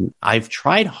me, and I've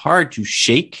tried hard to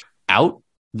shake out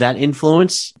that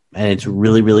influence, and it's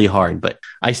really, really hard. But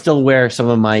I still wear some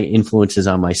of my influences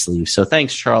on my sleeve. So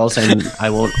thanks, Charles, and I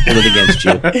won't hold it against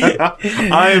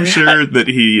you. I am sure that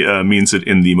he means it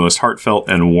in the most heartfelt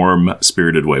and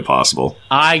warm-spirited way possible.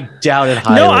 I doubt it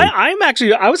highly. No,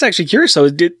 I was actually curious. So,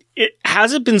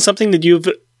 has it been something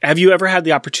that have you ever had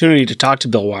the opportunity to talk to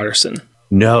Bill Watterson?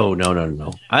 No.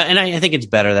 I think it's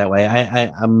better that way.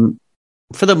 I'm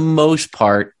for the most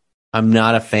part, I'm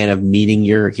not a fan of meeting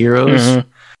your heroes. Mm-hmm.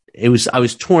 I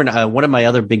was torn. One of my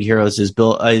other big heroes is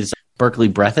Berkeley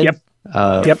Breathitt.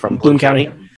 Yep. From Bloom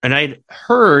County. And I'd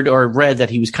heard or read that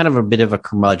he was kind of a bit of a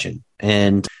curmudgeon.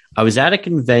 And I was at a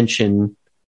convention,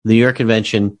 the New York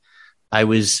convention. I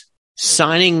was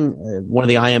signing one of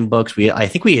the IM books. I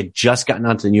think we had just gotten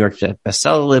onto the New York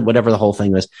bestseller list, whatever the whole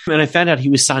thing was. And I found out he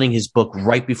was signing his book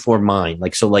right before mine.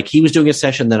 He was doing a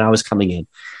session, then I was coming in.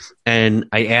 And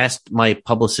I asked my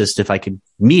publicist if I could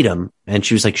meet him. And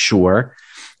she was like, sure.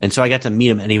 And so I got to meet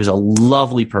him, and he was a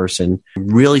lovely person,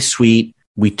 really sweet.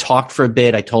 We talked for a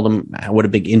bit. I told him what a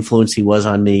big influence he was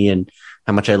on me and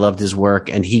how much I loved his work.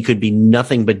 And he could be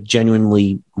nothing but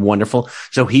genuinely wonderful.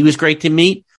 So he was great to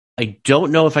meet. I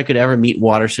don't know if I could ever meet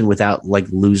Watterson without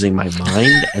losing my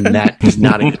mind. And that is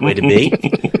not a good way to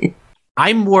be.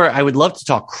 I would love to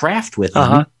talk craft with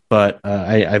him, but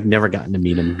I've never gotten to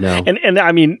meet him. No. And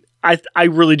I mean, I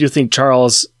really do think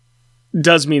Charles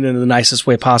does mean it in the nicest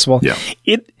way possible. Yeah.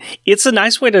 It's a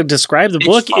nice way to describe the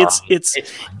book.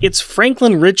 It's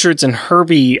Franklin Richards and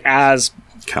Herbie as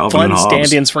Calvin fun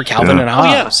stand-ins for Calvin and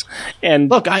Hobbes. Oh, yeah.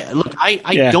 And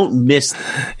I don't miss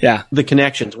the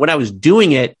connections. When I was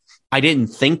doing it, I didn't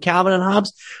think Calvin and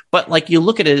Hobbes, but you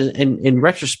look at it in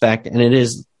retrospect, and it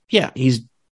is, he's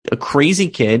a crazy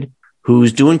kid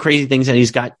who's doing crazy things, and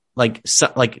he's got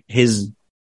his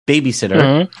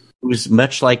babysitter, who's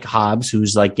much like Hobbes,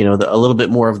 who's a little bit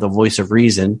more of the voice of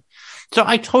reason. So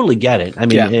I totally get it. I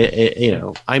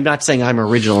mean, I'm not saying I'm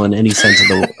original in any sense of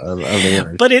the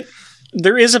word, but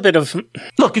there is a bit of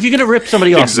look. If you're going to rip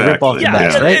somebody off, rip off the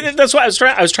best, right? That's why I was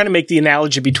trying to make the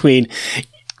analogy between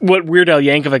what Weird Al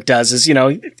Yankovic does is,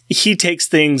 he takes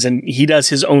things and he does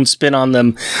his own spin on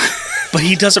them. But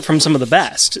he does it from some of the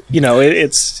best.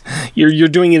 It's you're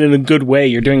doing it in a good way.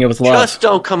 You're doing it with love. Just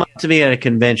don't come up to me at a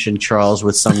convention, Charles,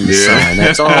 with some sign.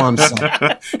 That's all I'm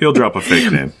saying. He'll drop a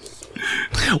fake name.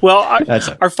 Well,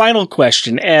 our final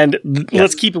question, and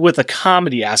let's keep it with a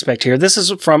comedy aspect here. This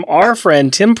is from our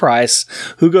friend Tim Price,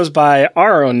 who goes by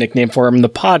our own nickname for him, the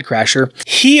Pod Crasher.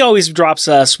 He always drops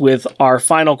us with our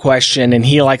final question, and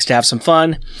he likes to have some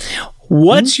fun.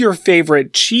 What's your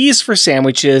favorite cheese for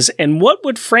sandwiches, and what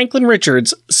would Franklin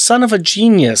Richards, son of a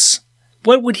genius,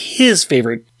 what would his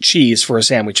favorite cheese for a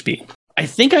sandwich be? I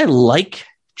think I like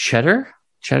cheddar.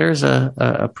 Cheddar is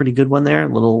a pretty good one there,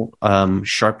 a little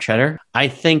sharp cheddar. I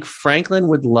think Franklin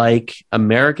would like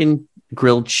American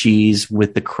grilled cheese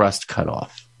with the crust cut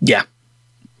off. Yeah.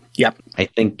 Yep. I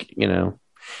think,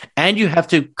 and you have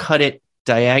to cut it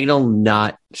diagonal,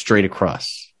 not straight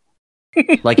across.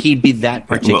 He'd be that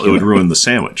particular. Well, it would ruin the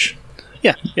sandwich.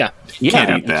 Yeah. Can't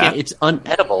eat that. It's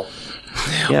unedible.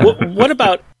 Yeah. What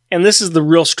about, and this is the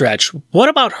real stretch, what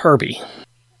about Herbie?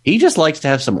 He just likes to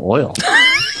have some oil.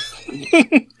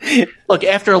 Look,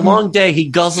 after a long day,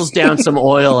 he guzzles down some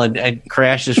oil and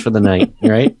crashes for the night,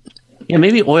 right? Yeah,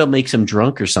 maybe oil makes him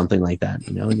drunk or something like that.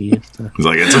 He's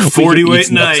like, it's a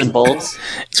 40-weight night.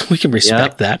 We can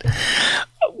respect that.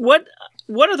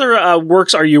 What other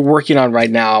works are you working on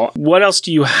right now? What else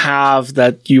do you have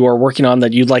that you are working on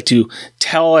that you'd like to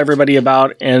tell everybody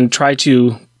about and try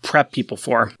to prep people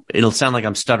for? It'll sound like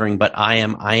I'm stuttering, but I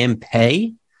am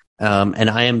Pay, and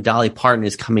I Am Dolly Parton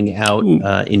is coming out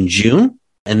in June.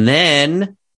 And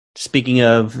then, speaking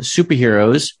of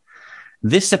superheroes,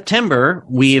 this September,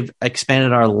 we've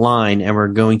expanded our line, and we're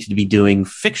going to be doing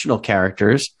fictional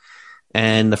characters.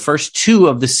 And the first two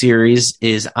of the series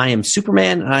is I Am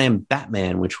Superman and I Am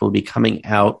Batman, which will be coming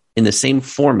out in the same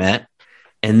format.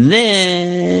 And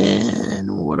then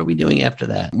what are we doing after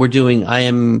that? We're doing I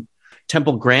Am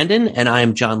Temple Grandin and I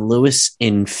Am John Lewis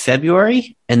in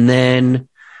February. And then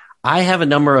I have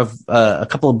a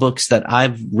couple of books that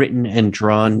I've written and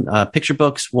drawn, picture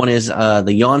books. One is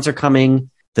The Yawns Are Coming.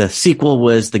 The sequel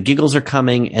was The Giggles Are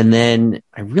Coming. And then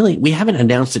we haven't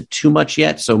announced it too much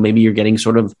yet. So maybe you're getting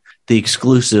sort of the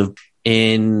exclusive.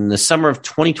 In the summer of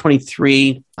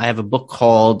 2023, I have a book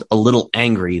called A Little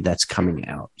Angry that's coming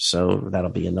out. So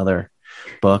that'll be another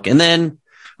book. And then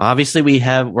Obviously,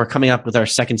 we're coming up with our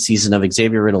second season of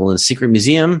Xavier Riddle and the Secret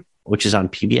Museum, which is on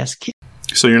PBS Kids.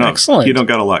 So you're not, Excellent. you don't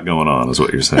got a lot going on, is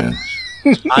what you're saying.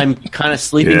 I'm kind of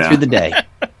sleeping through the day.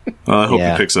 Well, I hope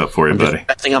it picks up for you, buddy. Just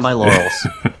resting on my laurels.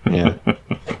 Yeah.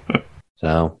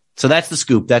 So that's the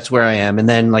scoop. That's where I am. And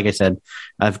then, like I said,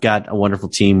 I've got a wonderful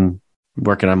team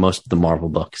working on most of the Marvel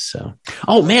books. So,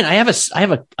 oh man,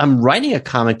 I'm writing a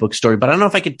comic book story, but I don't know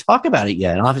if I can talk about it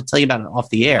yet. I'll have to tell you about it off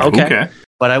the air. Okay.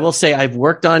 But I will say I've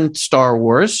worked on Star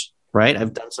Wars, right?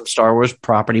 I've done some Star Wars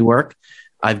property work.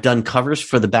 I've done covers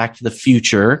for the Back to the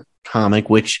Future comic,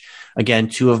 which, again,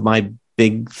 two of my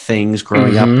big things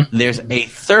growing up. There's a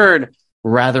third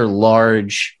rather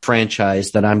large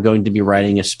franchise that I'm going to be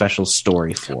writing a special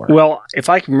story for. Well, if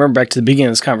I can remember back to the beginning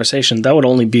of this conversation, that would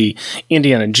only be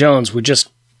Indiana Jones would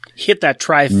just hit that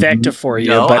trifecta for you.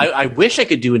 No, but I wish I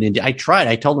could do an I tried.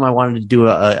 I told them I wanted to do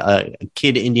a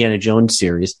kid Indiana Jones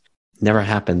series. Never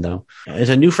happened, though. It's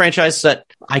a new franchise that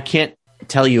I can't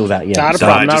tell you about yet. Not a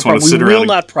problem. Not a problem. We will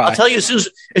not pry. I'll tell you as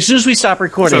soon as we stop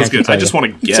recording. Sounds good. I just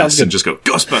want to guess and just go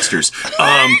Ghostbusters.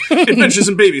 Adventures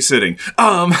in Babysitting.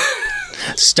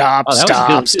 Stop.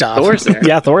 Thor's there.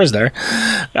 Yeah, Thor's there.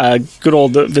 Good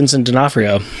old Vincent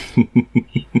D'Onofrio.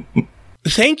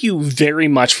 Thank you very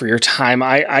much for your time.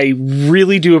 I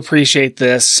really do appreciate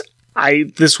this.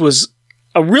 This was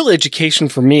a real education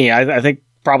for me. I think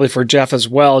probably for Jeff as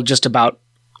well, just about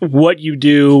what you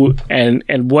do and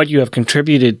what you have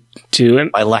contributed to.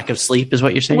 And my lack of sleep is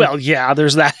what you're saying? Well, yeah,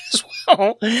 there's that as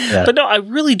well. Yeah. But no, I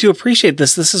really do appreciate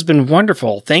this. This has been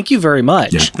wonderful. Thank you very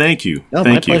much. Yeah, thank you. No, thank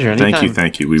my you. pleasure.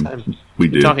 Thank you. We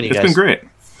do. It's been great.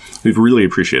 We've really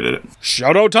appreciated it.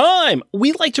 Shout out time!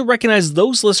 We'd like to recognize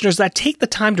those listeners that take the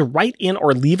time to write in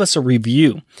or leave us a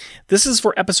review. This is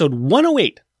for episode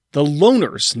 108, The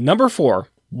Loners, number 4,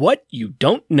 What You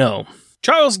Don't Know.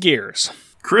 Charles Gears.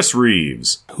 Chris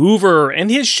Reeves. Hoover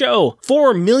and his show,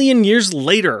 4 Million Years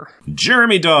Later.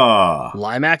 Jeremy Daw.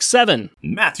 Limax 7.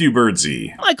 Matthew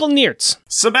Birdsey. Michael Neertz.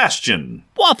 Sebastian.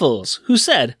 Waffles, who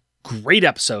said, great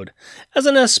episode. As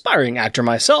an aspiring actor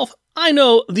myself, I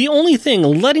know the only thing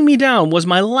letting me down was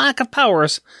my lack of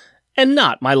powers and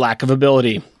not my lack of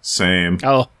ability. Same.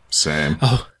 Same.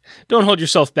 Oh, don't hold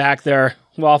yourself back there,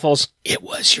 Waffles. It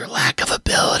was your lack of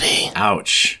ability.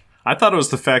 Ouch. I thought it was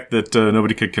the fact that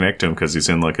nobody could connect to him because he's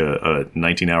in like a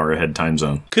 19-hour ahead time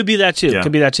zone. Could be that too. Yeah.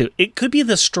 Could be that too. It could be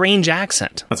the strange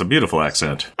accent. That's a beautiful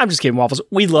accent. I'm just kidding, Waffles.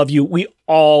 We love you. We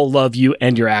all love you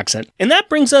and your accent. And that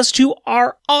brings us to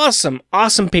our awesome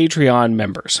Patreon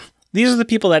members. These are the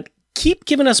people that keep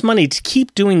giving us money to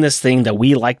keep doing this thing that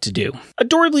we like to do.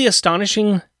 Adorably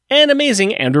astonishing and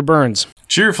amazing Andrew Burns.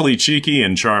 Cheerfully cheeky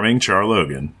and charming Char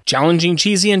Logan. Challenging,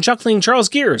 cheesy, and chuckling Charles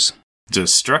Gears.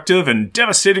 Destructive and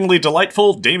devastatingly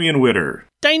delightful Damian Witter.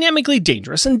 Dynamically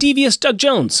dangerous and devious Doug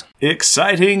Jones.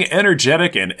 Exciting,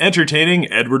 energetic, and entertaining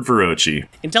Edward Verocci.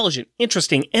 Intelligent,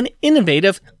 interesting, and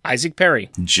innovative Isaac Perry.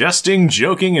 Jesting,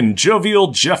 joking, and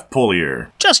jovial Jeff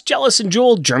Polier. Just jealous and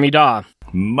jeweled Jeremy Daw.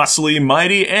 Muscly,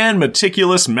 mighty, and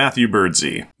meticulous Matthew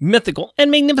Birdsey. Mythical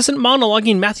and magnificent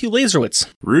monologuing Matthew Laserwitz.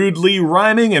 Rudely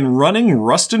rhyming and running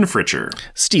Rustin Fritcher.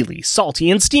 Steely,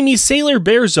 salty, and steamy Sailor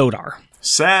Bear Zodar.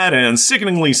 Sad and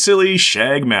sickeningly silly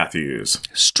Shag Matthews.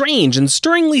 Strange and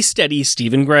stirringly steady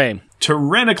Stephen Gray.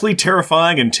 Tyrannically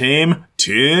terrifying and tame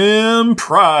Tim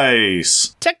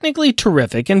Price. Technically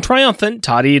terrific and triumphant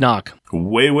Todd Enoch.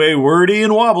 Way wordy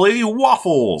and wobbly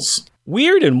Waffles.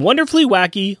 Weird and wonderfully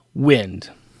wacky Wind.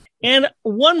 And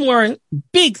one more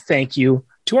big thank you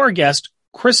to our guest,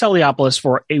 Chris Heliopoulos,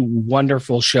 for a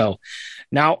wonderful show.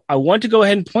 Now, I want to go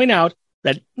ahead and point out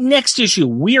that next issue,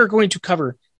 we are going to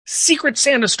cover Secret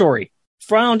Santa Story,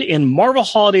 found in Marvel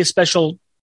Holiday Special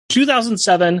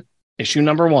 2007, issue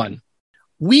number 1.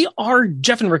 We are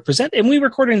Jeff and Rick Present, and we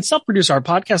record and self-produce our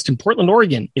podcast in Portland,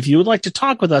 Oregon. If you would like to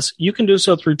talk with us, you can do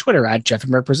so through Twitter at Jeff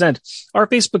and Rick Present, our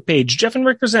Facebook page, Jeff and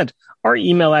Rick Present, our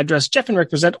email address,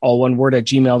 jeffandrickpresent, all one word, at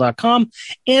gmail.com,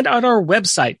 and on our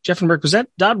website,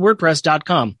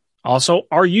 jeffandrickpresent.wordpress.com. Also,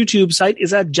 our YouTube site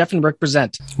is at Jeff and Rick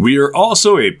Present. We are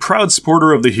also a proud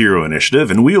supporter of the Hero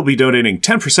Initiative, and we will be donating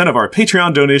 10% of our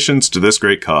Patreon donations to this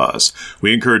great cause.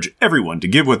 We encourage everyone to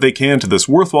give what they can to this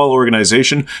worthwhile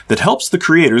organization that helps the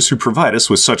creators who provide us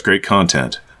with such great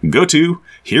content. Go to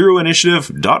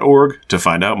heroinitiative.org to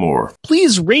find out more.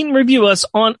 Please rate and review us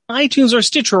on iTunes or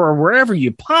Stitcher or wherever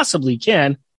you possibly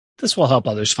can. This will help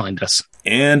others find us.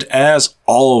 And as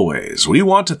always, we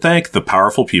want to thank the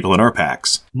powerful people in our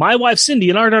packs. My wife Cindy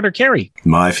and our daughter Carrie.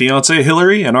 My fiancée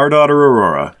Hillary and our daughter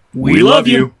Aurora. We love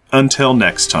you. Until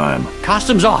next time.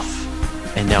 Costumes off.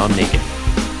 And now I'm naked.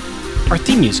 Our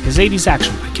theme music is 80s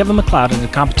Action by Kevin MacLeod at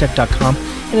Incompetech.com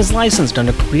and is licensed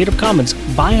under Creative Commons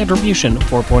by Attribution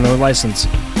 4.0 license.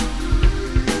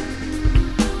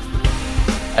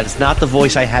 That's not the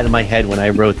voice I had in my head when I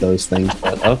wrote those things,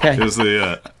 but okay. It was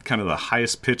the kind of the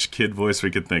highest pitched kid voice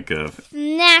we could think of.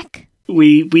 Snack.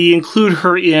 We include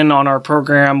her in on our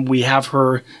program. We have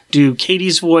her do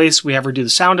Katie's voice. We have her do the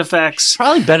sound effects.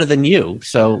 Probably better than you.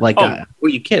 So, like, were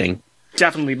you kidding?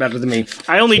 Definitely better than me.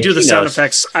 I only do the sound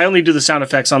effects. I only do the sound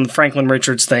effects on the Franklin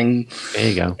Richards thing. There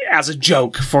you go. As a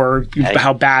joke for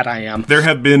how bad I am. There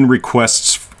have been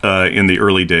requests in the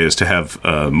early days to have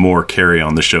more Carrie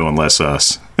on the show and less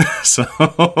us. So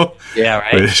yeah,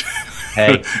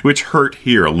 right. Which hurt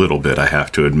here a little bit, I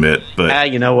have to admit.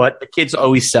 But you know what? The kids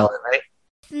always sell it, right?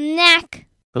 Snack.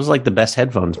 Those are like the best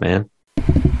headphones, man.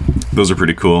 Those are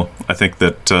pretty cool. I think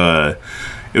that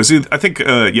it was. I think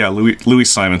Louis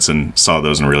Simonson saw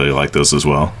those and really liked those as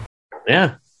well.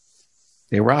 Yeah,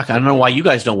 they rock. I don't know why you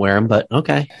guys don't wear them, but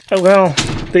okay. Oh, well,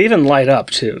 they even light up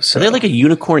too. So are they like a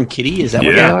unicorn kitty? Is that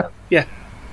what they are? Yeah.